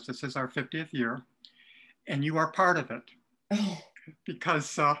because this is our 50th year, and you are part of it. Oh.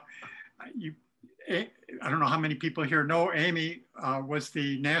 Because I don't know how many people here know Amy was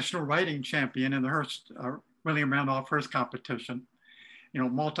the national writing champion in the Hearst, William Randolph Hearst competition. You know,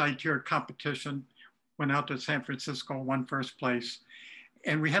 multi-tiered competition, went out to San Francisco, won first place.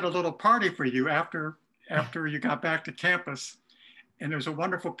 And we had a little party for you after you got back to campus. And there's a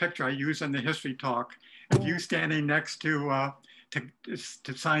wonderful picture I use in the history talk of you standing next to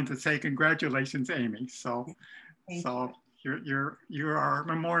signs that say, congratulations, Amy. So you are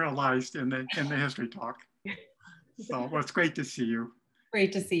memorialized in the history talk. So well, it's great to see you.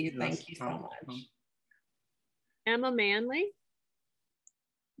 Great to see you. Thank you so much. Emma Manley.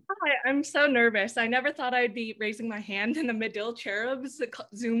 Hi, I'm so nervous. I never thought I'd be raising my hand in a Medill Cherubs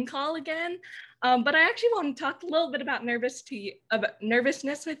Zoom call again. But I actually want to talk a little bit about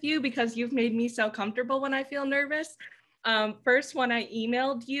nervousness with you because you've made me so comfortable when I feel nervous. First, when I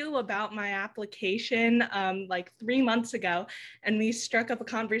emailed you about my application like 3 months ago, and we struck up a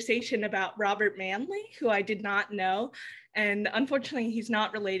conversation about Robert Manley, who I did not know. And unfortunately, he's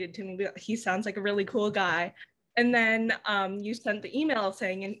not related to me, but he sounds like a really cool guy. And then you sent the email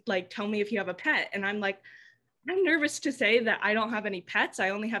saying, like, tell me if you have a pet. And I'm like, I'm nervous to say that I don't have any pets. I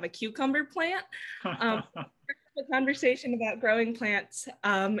only have a cucumber plant. A conversation about growing plants.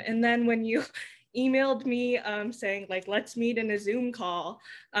 And then when you emailed me saying, like, let's meet in a Zoom call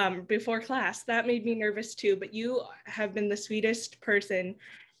before class, that made me nervous too. But you have been the sweetest person.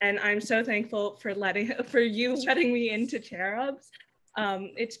 And I'm so thankful for you letting me into Cherubs.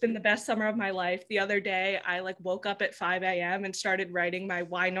 It's been the best summer of my life. The other day, I like woke up at 5 a.m. and started writing my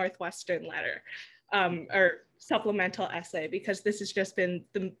Why Northwestern letter or supplemental essay, because this has just been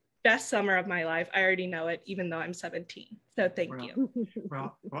the best summer of my life. I already know it, even though I'm 17. So thank you.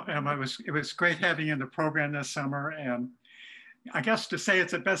 Well, Emma, it was great having you in the program this summer. And I guess to say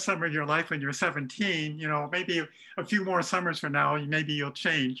it's the best summer of your life when you're 17, you know, maybe a few more summers from now, maybe you'll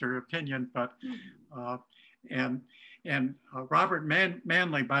change your opinion. But Robert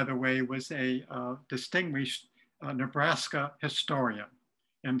Manley, by the way, was a distinguished Nebraska historian.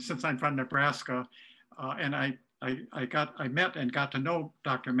 And since I'm from Nebraska, and I met and got to know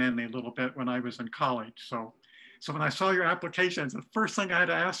Dr. Manley a little bit when I was in college. So when I saw your application, it's the first thing I had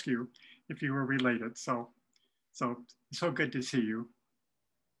to ask you if you were related. So good to see you.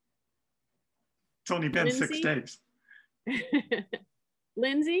 It's only been Lindsay? 6 days.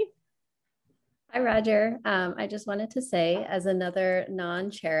 Lindsay? Hi, Roger. I just wanted to say, as another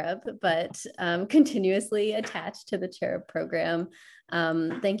non-Cherub, but continuously attached to the Cherub program,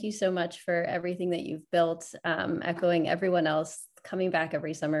 thank you so much for everything that you've built. Echoing everyone else, coming back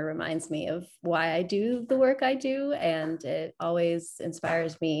every summer reminds me of why I do the work I do, and it always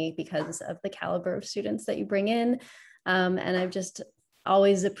inspires me because of the caliber of students that you bring in. And I've just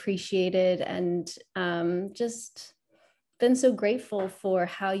always appreciated and just been so grateful for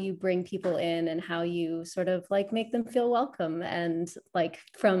how you bring people in and how you sort of like make them feel welcome, and like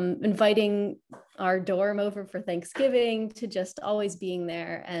from inviting our dorm over for Thanksgiving to just always being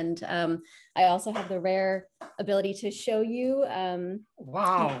there. And I also have the rare ability to show you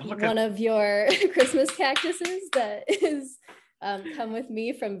one of your Christmas cactuses that is come with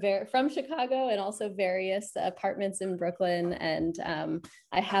me from Chicago, and also various apartments in Brooklyn. And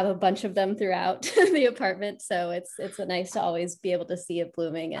I have a bunch of them throughout the apartment. So it's nice to always be able to see it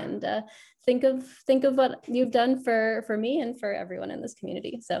blooming and think of what you've done for me and for everyone in this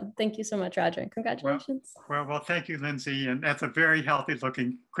community. So thank you so much, Roger, and congratulations. Well, thank you, Lindsay. And that's a very healthy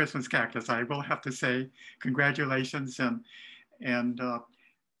looking Christmas cactus. I will have to say congratulations. And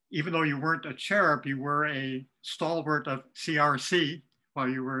even though you weren't a Cherub, you were a stalwart of CRC while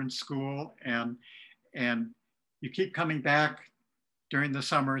you were in school, and you keep coming back during the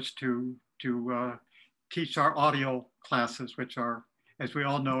summers to teach our audio classes, which are, as we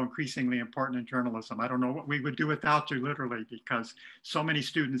all know, increasingly important in journalism. I don't know what we would do without you, literally, because so many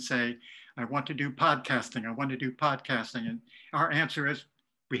students say, I want to do podcasting, I want to do podcasting. And our answer is,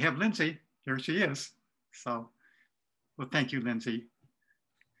 we have Lindsay, here she is. So, well, thank you, Lindsay.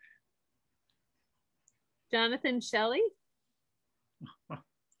 Jonathan Shelley?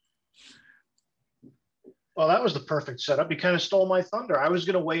 Well, that was the perfect setup. You kind of stole my thunder. I was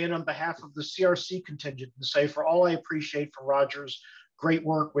going to weigh in on behalf of the CRC contingent and say, for all I appreciate for Roger's great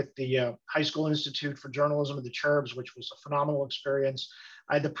work with the High School Institute for Journalism and the Cherubs, which was a phenomenal experience.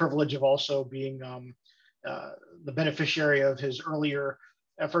 I had the privilege of also being the beneficiary of his earlier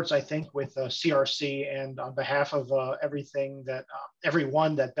efforts, I think, with CRC, and on behalf of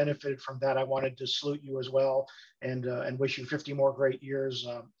everyone that benefited from that, I wanted to salute you as well, and wish you 50 more great years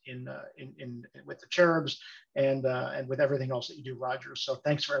with the Cherubs and with everything else that you do, Roger. So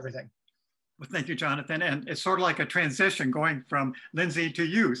thanks for everything. Well, thank you, Jonathan. And it's sort of like a transition going from Lindsay to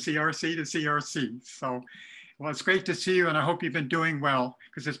you, CRC to CRC. So, well, it's great to see you, and I hope you've been doing well,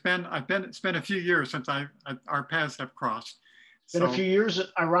 because it's been a few years since our paths have crossed. Been a few years.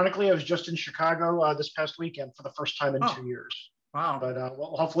 Ironically, I was just in Chicago this past weekend for the first time in 2 years. Wow. But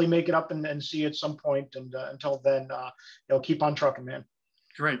we'll hopefully make it up and see you at some point. And until then, keep on trucking, man.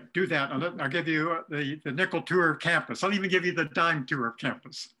 Great. Do that. I'll give you the nickel tour of campus. I'll even give you the dime tour of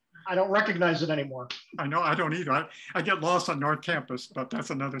campus. I don't recognize it anymore. I know, I don't either. I get lost on North Campus, but that's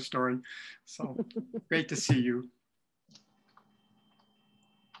another story. So great to see you.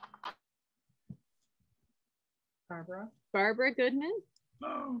 Barbara Goodman?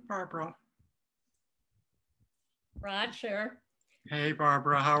 Oh, Barbara. Roger. Hey,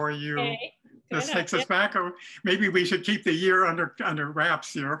 Barbara, how are you? Hey, this good. takes us back. Maybe we should keep the year under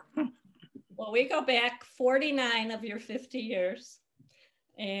wraps here. Well, we go back 49 of your 50 years.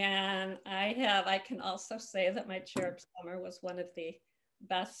 And I can also say that my Cherub summer was one of the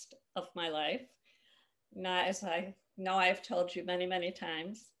best of my life. Not as I know I've told you many, many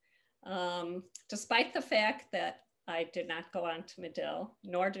times. Despite the fact that I did not go on to Medill,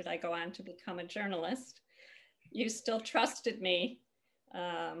 nor did I go on to become a journalist, you still trusted me.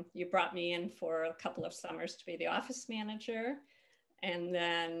 You brought me in for a couple of summers to be the office manager. And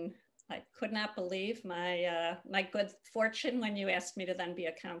then I could not believe my good fortune when you asked me to then be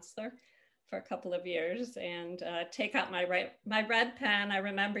a counselor for a couple of years and take out my red pen. I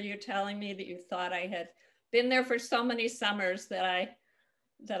remember you telling me that you thought I had been there for so many summers that I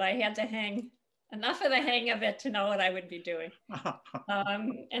had to hang enough of the hang of it to know what I would be doing.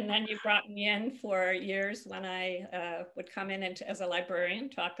 And then you brought me in for years when I would come in as a librarian,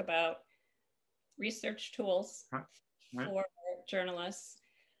 talk about research tools for journalists.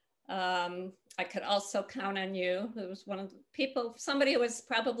 I could also count on you. It was one of the people, somebody who was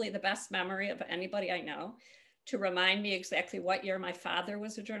probably the best memory of anybody I know, to remind me exactly what year my father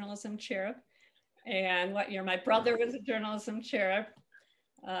was a journalism cherub and what year my brother was a journalism cherub.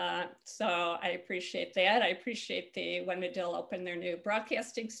 So I appreciate that. I appreciate when Medill opened their new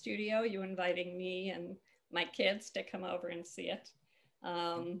broadcasting studio, you inviting me and my kids to come over and see it.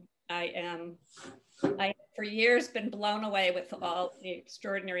 I for years been blown away with all the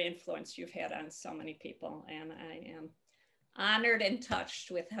extraordinary influence you've had on so many people, and I am honored and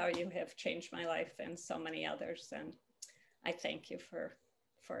touched with how you have changed my life and so many others, and I thank you for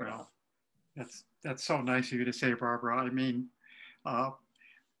it all. That's so nice of you to say, Barbara. I mean,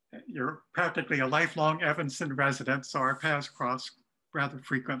 you're practically a lifelong Evanston resident, so our paths cross rather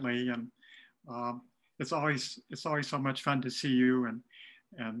frequently, and it's always so much fun to see you and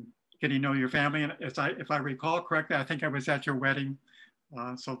getting to know your family. And if I recall correctly, I think I was at your wedding,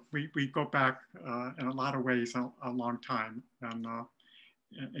 so we go back in a lot of ways a long time. And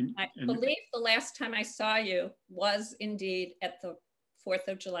I believe the last time I saw you was indeed at the 4th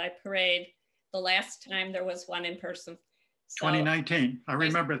of July parade. The last time there was one in person. So, 2019, I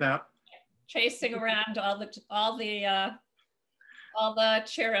remember that. Chasing around all the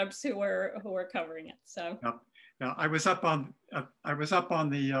cherubs who were covering it. So. Yep. Yeah, I was up on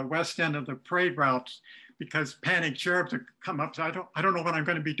the west end of the parade routes because panicked cherubs had come up. So I don't know what I'm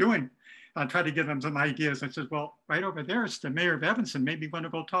going to be doing. I tried to give them some ideas. I said, well, right over there is the mayor of Evanston. Maybe you want to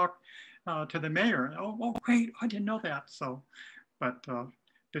go talk to the mayor. Oh, great! I didn't know that. So, but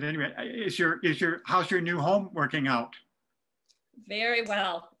anyway, how's your new home working out? Very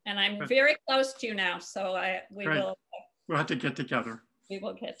well, and I'm very close to you now. So we'll have to get together. We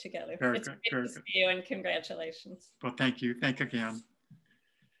will get together. Very it's good, great to see you, and congratulations. Well, thank you. Thank you again.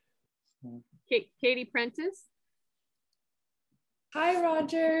 Katie Prentice. Hi,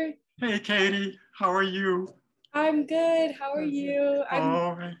 Roger. Hey, Katie. How are you? I'm good. How are you?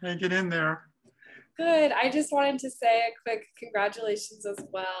 Hanging in there. Good. I just wanted to say a quick congratulations as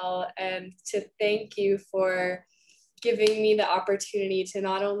well, and to thank you for giving me the opportunity to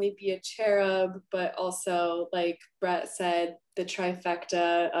not only be a cherub, but also, like Brett said, the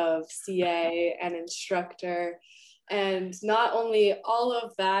trifecta of CA and instructor. And not only all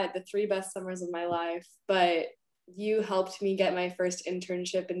of that, the 3 best summers of my life, but you helped me get my first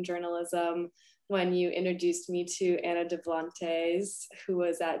internship in journalism when you introduced me to Anna DeVlantes, who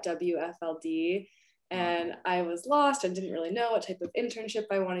was at WFLD. And I was lost and didn't really know what type of internship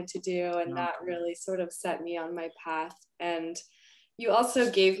I wanted to do. And that really sort of set me on my path. And you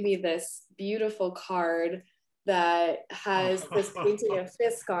also gave me this beautiful card that has this painting of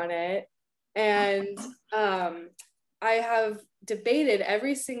Fisk on it. And I have debated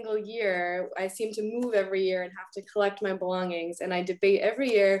every single year. I seem to move every year and have to collect my belongings. And I debate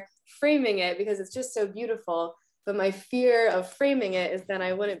every year framing it because it's just so beautiful. But my fear of framing it is then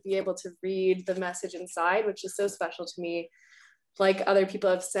I wouldn't be able to read the message inside, which is so special to me. Like other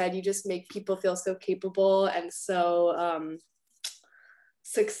people have said, you just make people feel so capable and so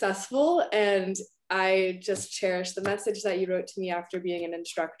successful. And I just cherish the message that you wrote to me after being an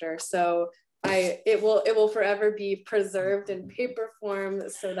instructor. So it will forever be preserved in paper form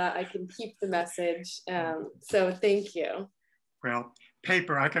so that I can keep the message. So thank you. Well,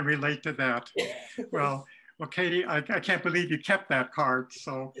 paper, I can relate to that. Well, Katie, I can't believe you kept that card.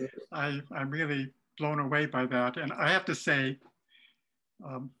 So I'm really blown away by that. And I have to say,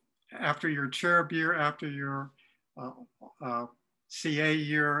 after your cherub year, after your CA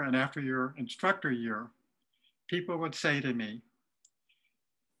year, and after your instructor year, people would say to me,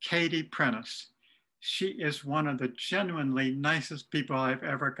 Katie Prentice. She is one of the genuinely nicest people I've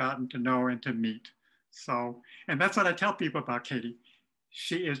ever gotten to know and to meet. So, and that's what I tell people about Katie.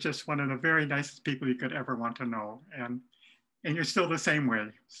 She is just one of the very nicest people you could ever want to know. And you're still the same way.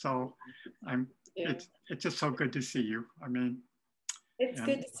 So it's just so good to see you. I mean, it's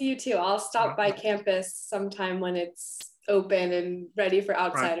good to see you too. I'll stop by campus sometime when it's open and ready for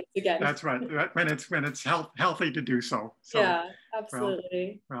outsiders again. That's right. When it's healthy to do so. So yeah,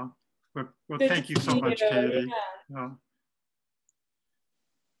 absolutely. Well, thank you so much, Katie. Yeah.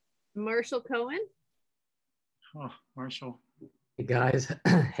 Marshall Cohen. Oh, Marshall. Hey guys.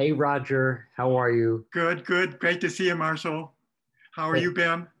 Hey Roger, how are you? Good. Great to see you, Marshall. How are you,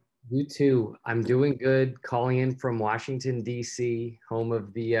 Ben? You too. I'm doing good. Calling in from Washington, D.C., home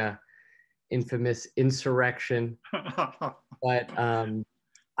of the infamous insurrection. But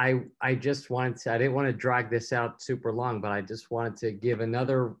I just wanted to, I didn't want to drag this out super long, but I just wanted to give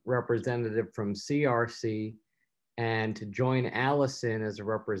another representative from CRC and to join Allison as a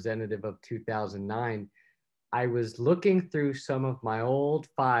representative of 2009. I was looking through some of my old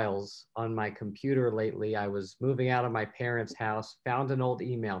files on my computer lately. I was moving out of my parents' house, found an old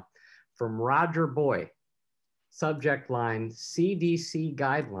email from Roger Boye, subject line CDC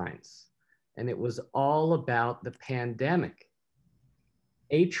guidelines. And it was all about the pandemic.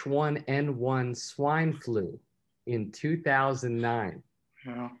 H1N1 swine flu in 2009.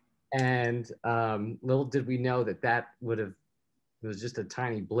 Yeah. And little did we know that it was just a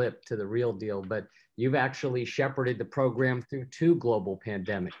tiny blip to the real deal, but you've actually shepherded the program through 2 global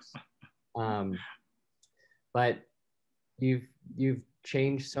pandemics. But you've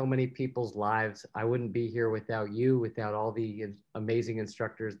changed so many people's lives. I wouldn't be here without you, without all the amazing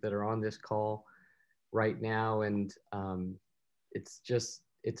instructors that are on this call right now. And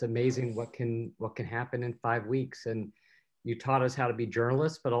it's amazing what can happen in 5 weeks. And you taught us how to be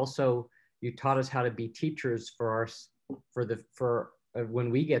journalists, but also you taught us how to be teachers for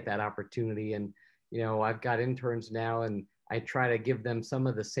when we get that opportunity. And you know, I've got interns now, and I try to give them some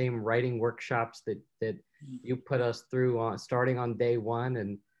of the same writing workshops that you put us through starting on day 1.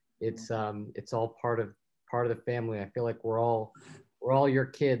 And it's all part of the family. I feel like we're all your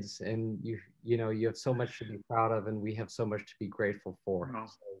kids, and you know, you have so much to be proud of, and we have so much to be grateful for. Wow.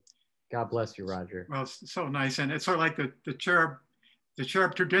 So, God bless you, Roger. Well, it's so nice. And it's sort of like the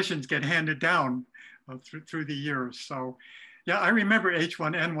Cherub traditions get handed down through the years. So yeah, I remember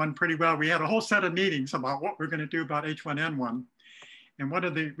H1N1 pretty well. We had a whole set of meetings about what we're going to do about H1N1. And one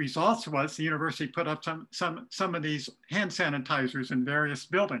of the results was the university put up some of these hand sanitizers in various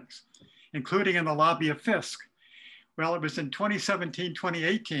buildings, including in the lobby of Fisk. Well, it was in 2017,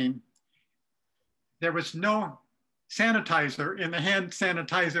 2018. There was no sanitizer in the hand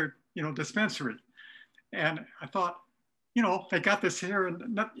sanitizer, dispensary. And I thought, they got this here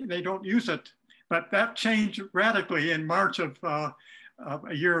and they don't use it. But that changed radically in March of a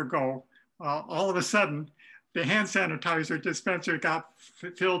year ago. All of a sudden, the hand sanitizer dispenser got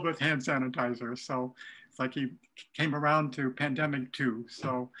filled with hand sanitizer. So it's like he came around to pandemic 2.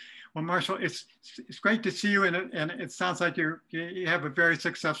 So, well, Marshall, it's great to see you, and it sounds like you have a very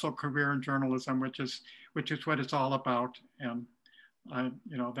successful career in journalism, which is what it's all about. And I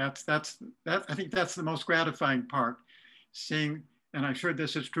think that's the most gratifying part, seeing. And I'm sure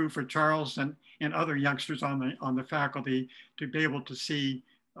this is true for Charles and other youngsters on the faculty, to be able to see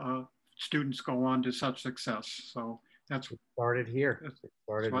students go on to such success. So that's it started here. It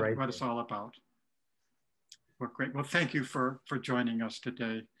started right what it's all about. Well, great. Well, thank you for joining us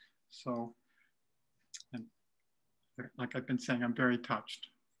today. So, and like I've been saying, I'm very touched.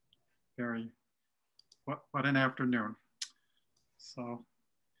 What an afternoon. So.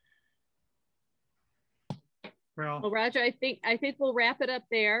 Well, Roger, I think we'll wrap it up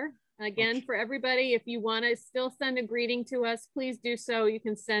there. Again, okay. For everybody, if you want to still send a greeting to us, please do so. You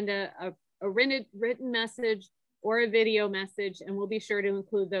can send a written message or a video message, and we'll be sure to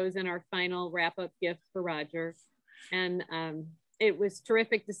include those in our final wrap-up gift for Roger. And it was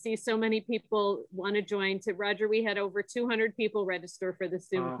terrific to see so many people want to join. Roger, we had over 200 people register for the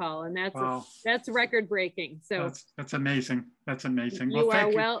Zoom call, and that's record-breaking. So that's amazing. That's amazing. You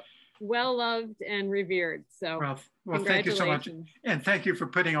are well loved and revered. So well, thank you so much. And thank you for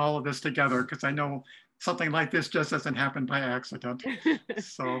putting all of this together, because I know something like this just doesn't happen by accident.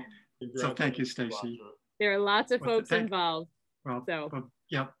 So thank you, Stacy. There are lots of folks involved. Well,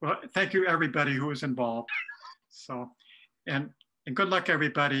 thank you everybody who was involved. So, and good luck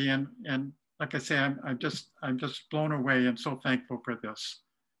everybody. And like I say, I'm just blown away and so thankful for this.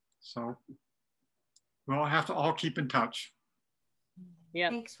 So we'll have to all keep in touch. Yeah.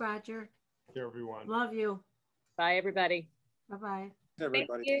 Thanks, Roger. Hey, everyone. Love you. Bye, everybody. Bye-bye.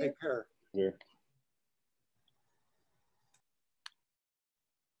 everybody. Take care. Yeah.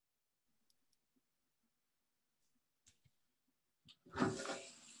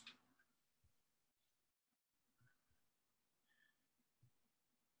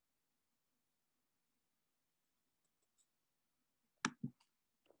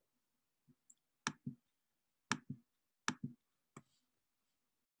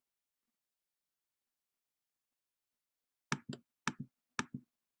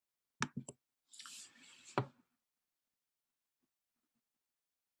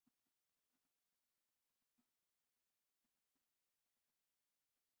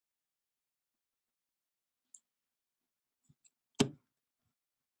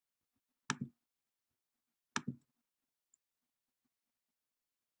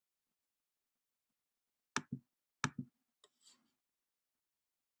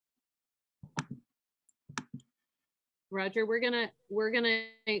 Roger, we're gonna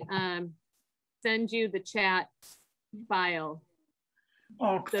send you the chat file.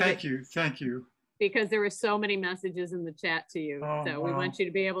 Oh, so thank you. Because there were so many messages in the chat to you. Oh, so we wow. want you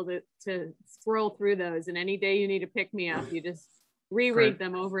to be able to scroll through those. And any day you need to pick me up, you just reread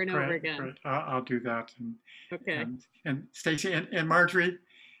them over and over again. Great. I'll do that. And, okay. And Stacy and Marjorie.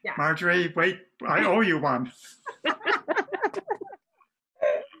 Yeah. Marjorie, wait, I owe you one.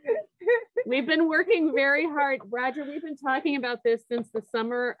 We've been working very hard. Roger, we've been talking about this since the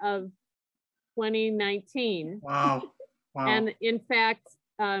summer of 2019. Wow. And in fact,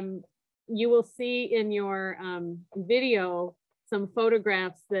 you will see in your video some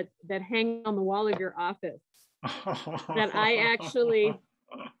photographs that hang on the wall of your office that I actually,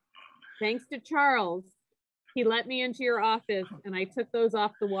 thanks to Charles, he let me into your office and I took those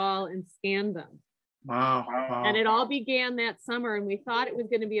off the wall and scanned them. Wow. And it all began that summer, and we thought it was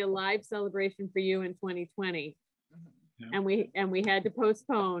going to be a live celebration for you in 2020. Yeah. And we had to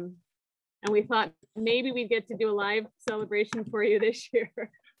postpone, and we thought maybe we'd get to do a live celebration for you this year.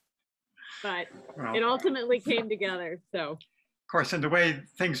 But it ultimately came together. So, of course, and the way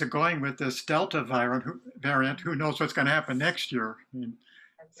things are going with this Delta variant, who knows what's going to happen next year? I mean,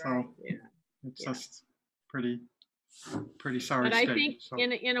 so it's just pretty sorry. But I think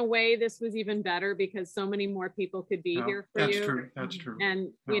in a way this was even better because so many more people could be here for you. That's true. That's true. And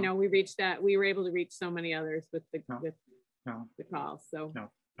you know, we were able to reach so many others with the call. So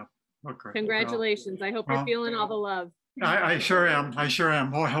okay. Congratulations. I hope you're feeling all the love. I sure am.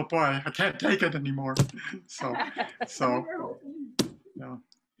 Oh boy, I can't take it anymore. So yeah.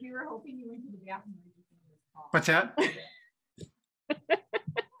 We were hoping you went to the bathroom. What's that? We're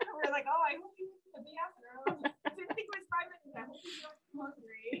like, oh, I hope you went to the bathroom. I didn't think it was 5 minutes. I hope you don't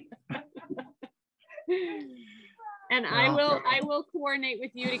hungry. And I will coordinate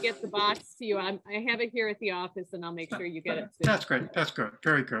with you to get the box to you. I have it here at the office, and I'll make sure you get it soon. That's great. That's good.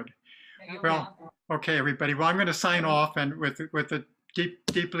 Very good. Well, okay, everybody. Well, I'm going to sign off and with a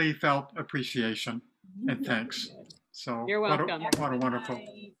deeply felt appreciation and thanks. So you're welcome. What a wonderful.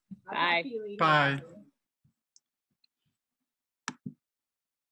 Bye. Bye.